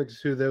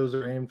demographics who those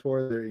are aimed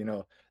for.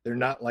 They're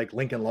not like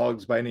Lincoln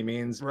Logs by any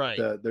means. Right.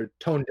 They're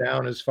toned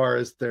down as far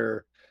as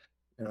their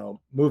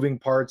moving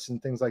parts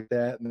and things like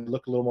that, and they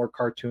look a little more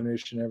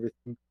cartoonish and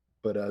everything.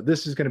 But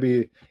this is going to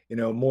be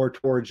more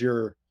towards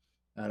your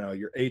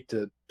 8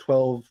 to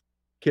 12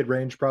 kid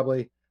range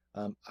probably.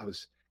 I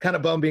was kind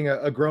of bummed being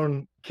a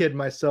grown kid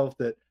myself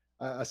that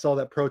I saw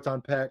that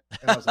proton pack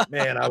and I was like,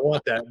 man, I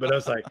want that. But I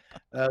was like,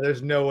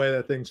 there's no way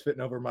that thing's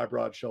fitting over my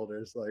broad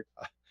shoulders. Like,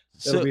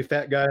 it'll be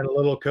fat guy in a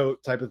little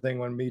coat type of thing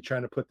when me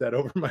trying to put that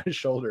over my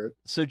shoulder.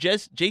 So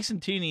Jason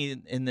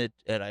Tooney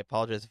and I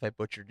apologize if I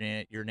butchered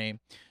your name.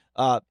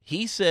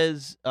 He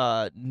says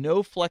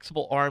no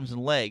flexible arms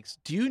and legs.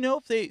 Do you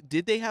know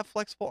if they have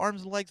flexible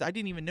arms and legs? I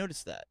didn't even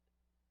notice that.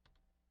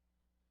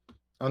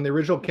 On the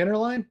original Kenner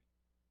line?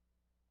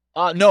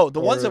 No, the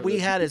ones that we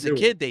had as a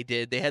kid, they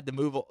did. They had to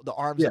move the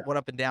arms that went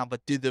up and down.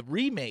 But do the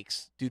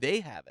remakes, do they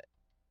have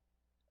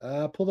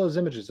it? Pull those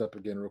images up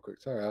again real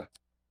quick. Sorry.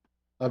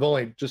 I've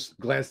only just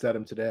glanced at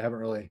them today. I haven't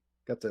really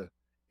got to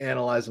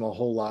analyze them a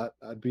whole lot.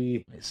 Let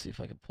me see if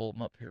I can pull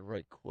them up here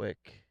right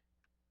quick.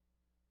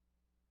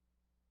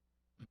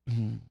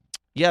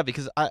 Yeah,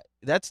 because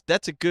that's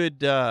a good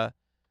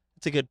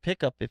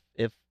pickup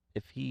if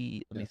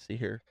he let me see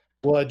here.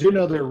 Well, I do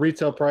know their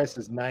retail price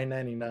is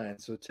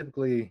 $9.99, so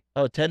typically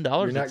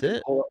 $10. That's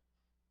it.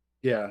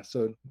 Yeah,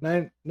 so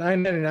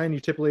 $9.99. You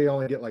typically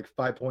only get like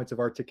 5 points of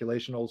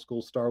articulation, old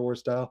school Star Wars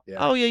style. Yeah.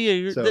 Oh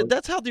yeah. So,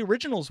 that's how the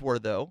originals were,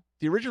 though.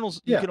 The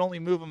originals you could only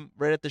move them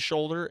right at the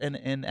shoulder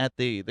and at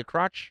the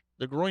crotch,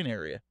 the groin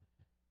area.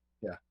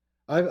 Yeah,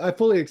 I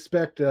fully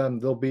expect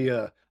there'll be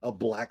a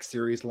Black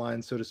Series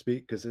line, so to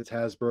speak, because it's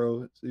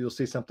Hasbro. So you'll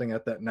see something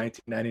at that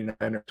 $19.99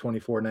 or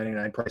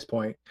 $24.99 price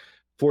point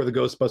for the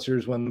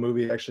Ghostbusters when the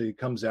movie actually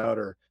comes out,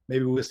 or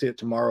maybe we'll see it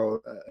tomorrow,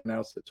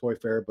 announced at Toy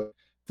Fair. But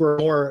for a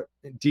more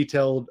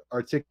detailed,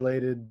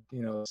 articulated,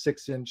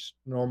 6-inch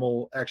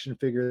normal action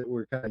figure that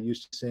we're kind of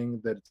used to seeing,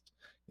 that it's,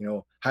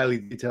 highly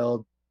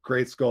detailed,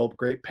 great sculpt,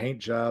 great paint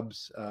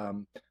jobs,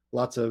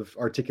 lots of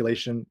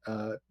articulation,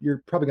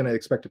 you're probably going to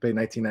expect to pay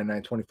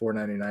 $19.99,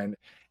 $24.99,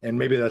 and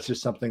maybe that's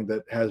just something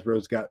that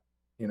Hasbro's got,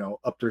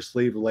 up their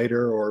sleeve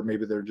later, or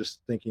maybe they're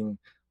just thinking,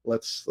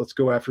 let's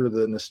go after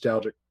the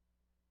nostalgic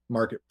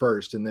market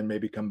first, and then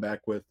maybe come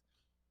back with,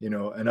 an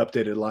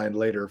updated line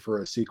later for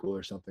a sequel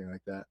or something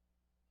like that.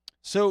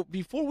 So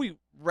before we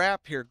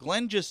wrap here,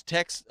 Glenn just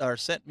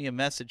sent me a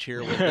message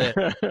here with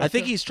it. I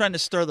think he's trying to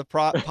stir the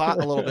pot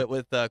a little bit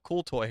with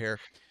Cool Toy here.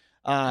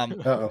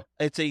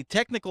 It's a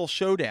technical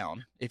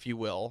showdown, if you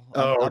will.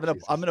 I'm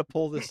gonna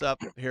pull this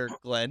up here,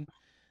 Glenn.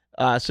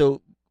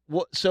 So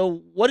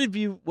what have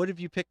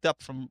you picked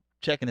up from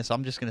checking this?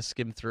 I'm just gonna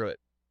skim through it.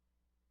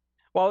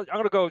 Well, I'm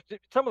gonna go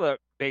some of the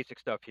basic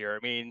stuff here.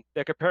 I mean,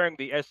 they're comparing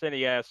the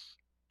SNES,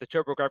 the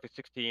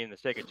TurboGrafx-16, the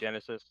Sega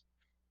Genesis,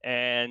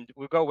 and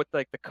we'll go with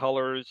like the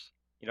colors.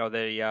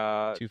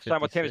 The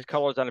simultaneous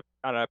colors on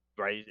a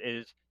right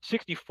is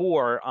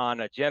 64 on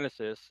a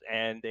Genesis,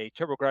 and a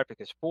TurboGrafx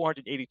is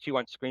 482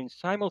 on screen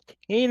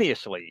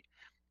simultaneously.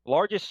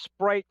 Largest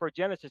sprite for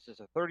Genesis is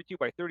a 32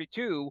 by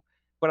 32,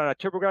 but on a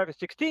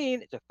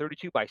TurboGrafx-16, it's a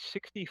 32 by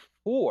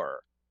 64.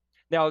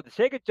 Now, the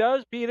Sega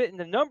does beat it in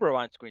the number of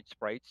on-screen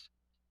sprites.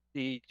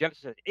 The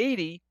Genesis has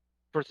 80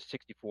 versus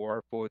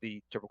 64 for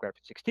the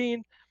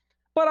TurboGrafx-16.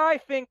 But I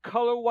think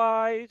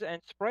color-wise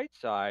and sprite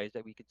size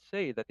that we could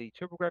say that the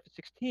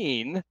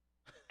TurboGrafx-16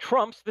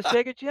 trumps the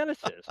Sega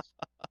Genesis.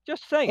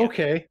 Just saying.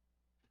 Okay,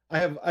 I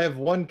have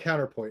one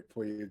counterpoint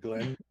for you,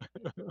 Glenn.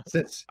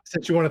 since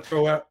you want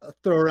to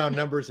throw around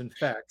numbers and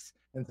facts,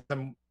 and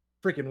I'm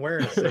freaking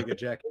wearing a Sega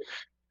jacket.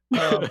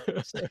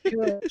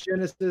 Sega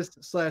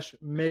Genesis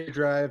 / Mega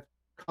Drive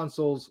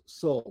consoles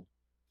sold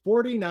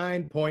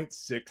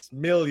 49.6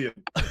 million.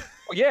 Oh,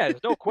 yeah,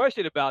 there's no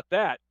question about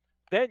that.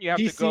 Then you have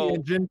PC to go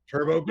Engine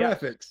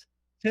TurboGrafx,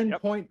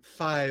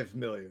 10.5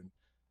 million.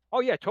 Oh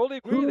yeah, totally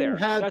agree there.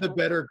 Who had the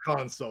better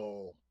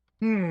console?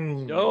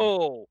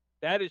 No,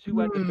 that is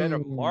who had the better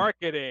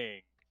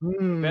marketing.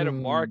 Better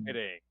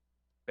marketing.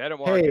 Better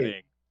marketing.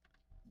 Hey,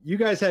 you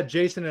guys had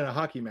Jason in a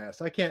hockey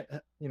mask. I can't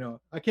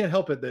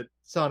help it that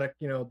Sonic,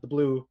 the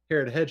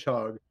blue-haired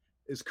hedgehog,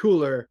 is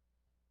cooler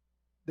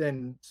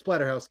than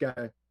Splatterhouse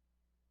guy.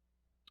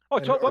 Oh,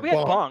 we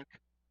had Bonk.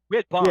 We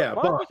had Bonk. Yeah,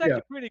 Bonk was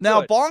actually pretty good.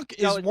 Now, Bonk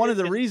is one of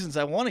the reasons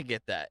I want to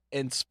get that.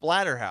 And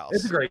Splatterhouse.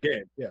 It's a great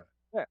game, yeah.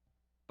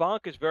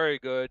 Bonk is very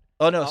good.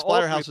 Oh, no,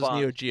 Splatterhouse was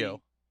Neo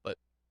Geo. But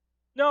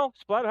no,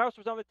 Splatterhouse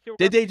was on the TurboGrafx.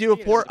 Did they do a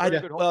port?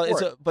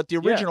 But the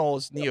original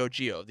is Neo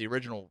Geo, the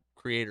original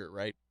creator,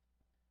 right?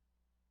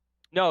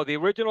 No, the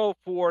original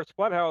for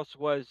Splatterhouse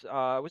was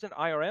an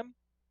IRM,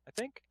 I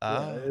think.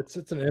 Yeah, it's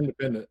an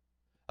independent.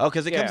 Oh,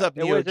 because it comes up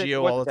Neo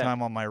Geo all the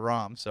time on my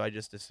ROM, so I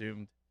just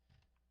assumed.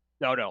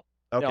 No.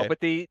 Okay. No, but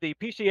the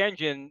PC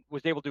Engine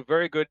was able to do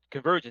very good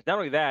convergence. Not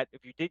only that,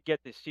 if you did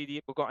get the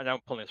CD, and I'm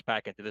pulling this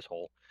back into this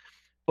hole,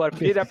 but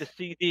if you did have the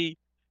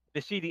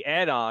CD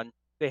add-on,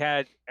 they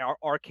had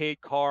arcade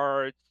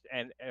cards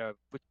and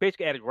which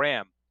basically added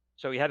RAM.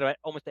 So you had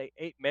almost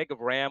 8 meg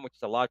of RAM, which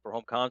is a lot for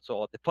home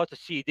console, plus a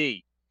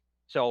CD.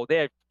 So they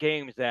had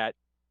games that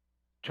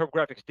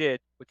TurboGrafx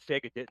did, but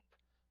Sega didn't.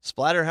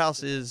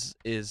 Splatterhouse is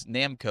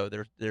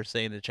Namco. They're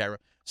saying in the chat room.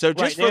 So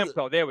just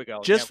Namco, there we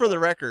go. Just for the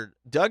record,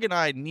 Doug and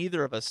I,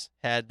 neither of us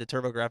had the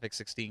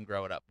TurboGrafx-16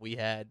 growing up. We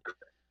had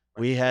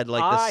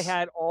like this. I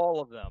had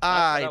all of them.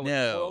 I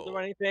know. Or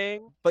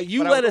anything, but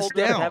you let us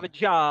down. To have a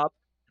job.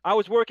 I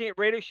was working at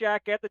Radio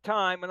Shack at the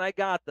time, and I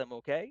got them.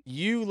 Okay.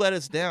 You let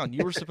us down.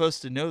 You were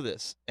supposed to know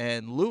this,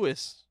 and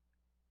Lewis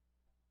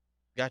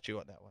got you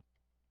on that one.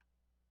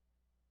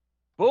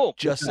 Boom.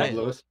 Just saying.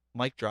 Lewis.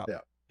 Mic drop. Yeah.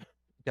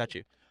 Got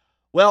you.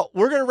 Well,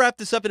 we're going to wrap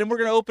this up, and then we're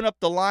going to open up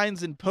the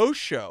lines in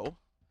post-show.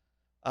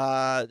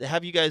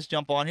 Have you guys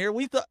jump on here.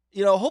 We thought,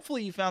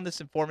 hopefully you found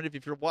this informative.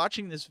 If you're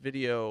watching this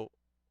video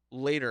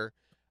later,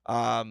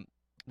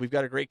 we've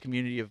got a great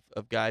community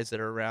of guys that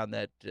are around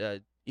that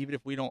even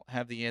if we don't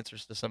have the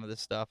answers to some of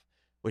this stuff,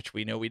 which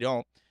we know we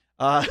don't,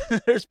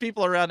 there's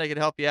people around that can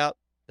help you out,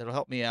 that'll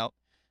help me out,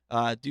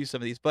 do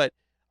some of these. But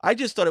I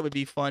just thought it would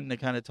be fun to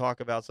kind of talk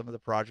about some of the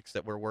projects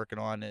that we're working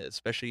on,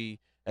 especially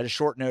at a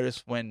short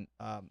notice when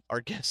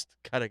our guest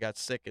kind of got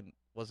sick and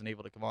wasn't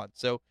able to come on.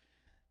 So,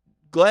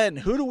 Glenn,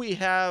 who do we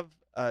have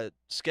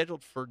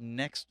scheduled for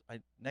next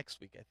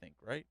week? I think,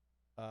 right?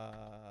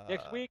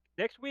 Next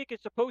week is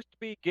supposed to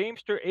be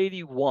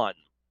Gamester81.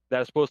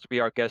 That's supposed to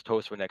be our guest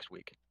host for next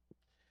week.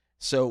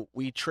 So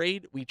we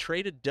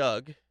traded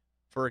Doug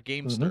for a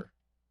Gamester. Mm-hmm.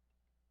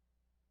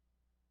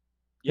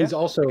 Yeah, he's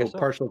also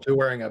partial to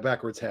wearing a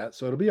backwards hat,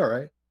 so it'll be all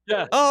right.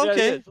 Yeah. Oh,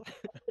 okay.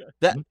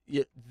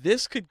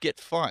 This could get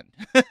fun.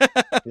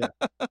 Yeah,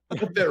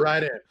 it'll fit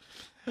right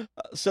in.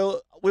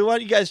 So we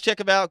want you guys to check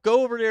them out.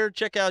 Go over there,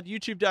 check out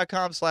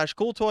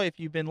youtube.com/cooltoy. If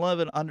you've been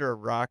living under a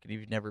rock and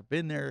you've never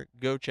been there,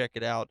 go check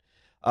it out.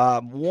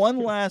 One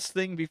last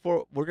thing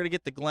before we're gonna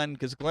get to Glenn,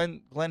 because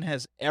Glenn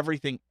has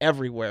everything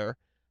everywhere.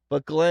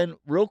 But Glenn,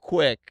 real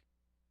quick,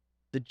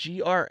 the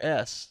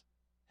GRS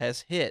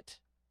has hit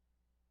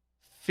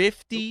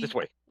This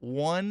way.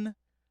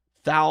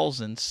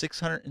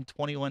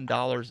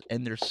 $51,621,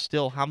 and there's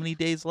still how many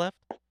days left?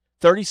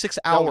 36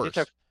 No, we hours, just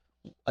have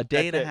a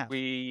day and a That's it. half.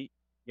 We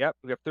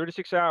have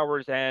 36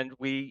 hours, and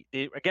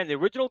again, the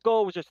original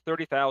goal was just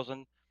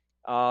 30,000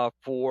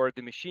 for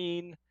the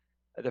machine.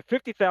 The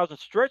 50,000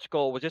 stretch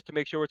goal was just to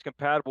make sure it's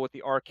compatible with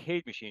the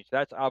arcade machines.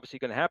 That's obviously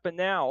going to happen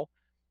now,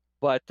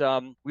 but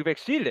we've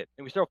exceeded it,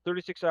 and we still have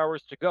 36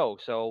 hours to go.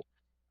 So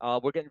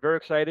we're getting very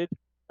excited.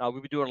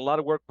 We've been doing a lot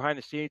of work behind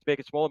the scenes,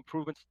 making small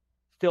improvements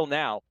still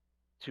now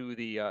to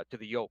the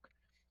yoke.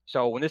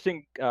 So when this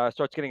thing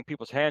starts getting in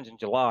people's hands in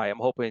July, I'm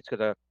hoping it's going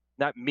to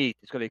not meet,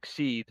 it's going to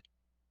exceed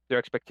their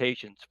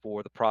expectations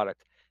for the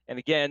product. And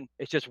again,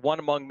 it's just one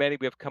among many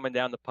we have coming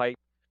down the pipe.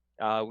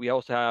 We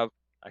also have,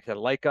 like I said,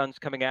 light guns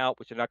coming out,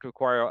 which are not going to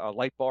require a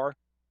light bar,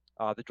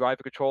 the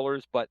driver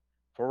controllers. But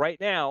for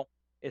right now,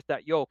 it's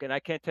that yoke. And I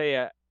can't tell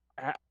you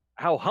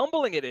how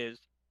humbling it is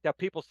that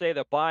people say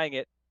they're buying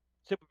it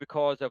simply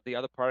because of the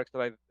other products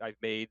that I've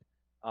made.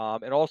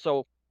 And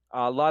also,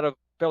 a lot of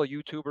fellow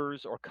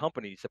YouTubers or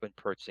companies have been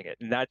purchasing it.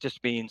 And that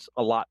just means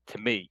a lot to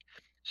me.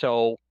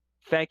 So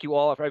thank you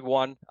all,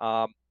 everyone.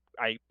 I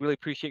really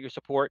appreciate your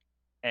support,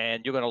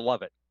 and you're going to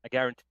love it. I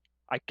guarantee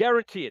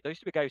it. There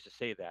used to be a guy who used to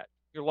say that.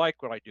 You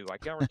like what I do. I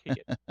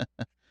guarantee it.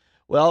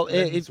 Well,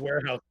 it's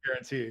warehouse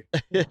guarantee.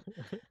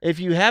 If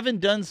you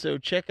haven't done so,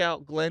 check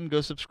out Glenn.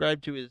 Go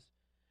subscribe to his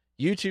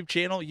YouTube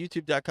channel,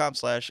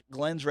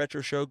 youtube.com/Glenn's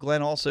Retro Show.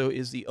 Glenn also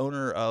is the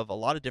owner of a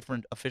lot of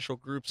different official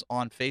groups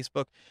on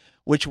Facebook,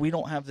 which we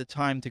don't have the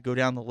time to go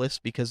down the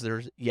list because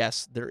there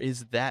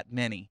is that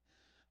many.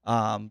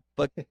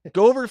 But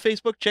go over to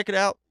Facebook, check it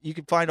out. You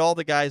can find all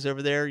the guys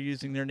over there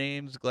using their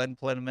names, Glenn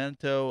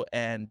Plenamento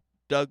and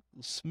Doug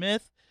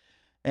Smith.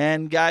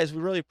 And guys,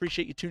 we really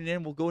appreciate you tuning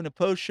in. We'll go into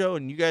post show,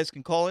 and you guys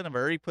can call in. I've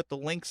already put the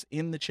links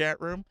in the chat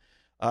room,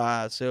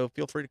 so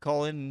feel free to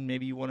call in.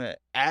 Maybe you want to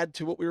add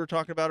to what we were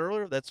talking about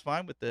earlier. That's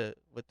fine with the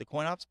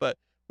CoinOps. But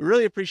we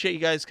really appreciate you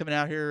guys coming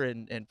out here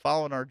and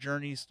following our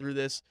journeys through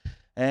this.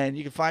 And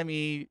you can find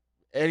me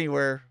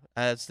anywhere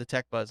as the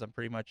Tech Buzz. I'm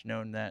pretty much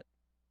known that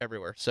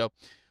everywhere. So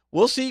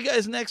we'll see you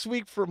guys next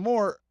week for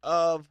more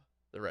of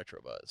the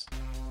Retro Buzz.